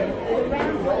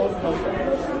 Your old number.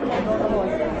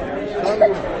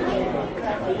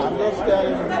 I'm just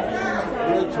telling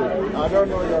Rachel, I don't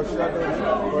know your schedule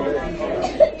for the Easter.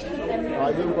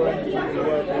 Are you going to be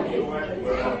working?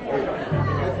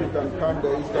 If you can come the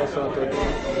Easter Saturday.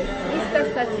 Easter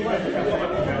Saturday.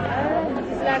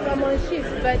 It's like I'm on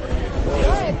shift, but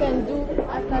what I can do,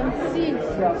 I can can see.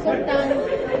 Sometimes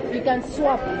you can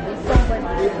swap with somebody.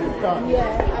 If you can.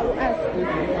 Yeah, I will ask. If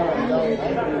you can, that would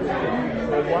be good.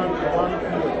 So one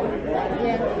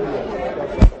Yeah.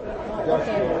 just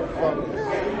Okay. for family.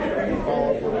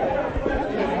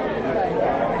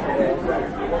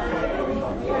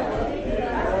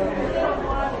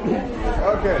 Okay.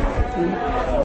 Okay.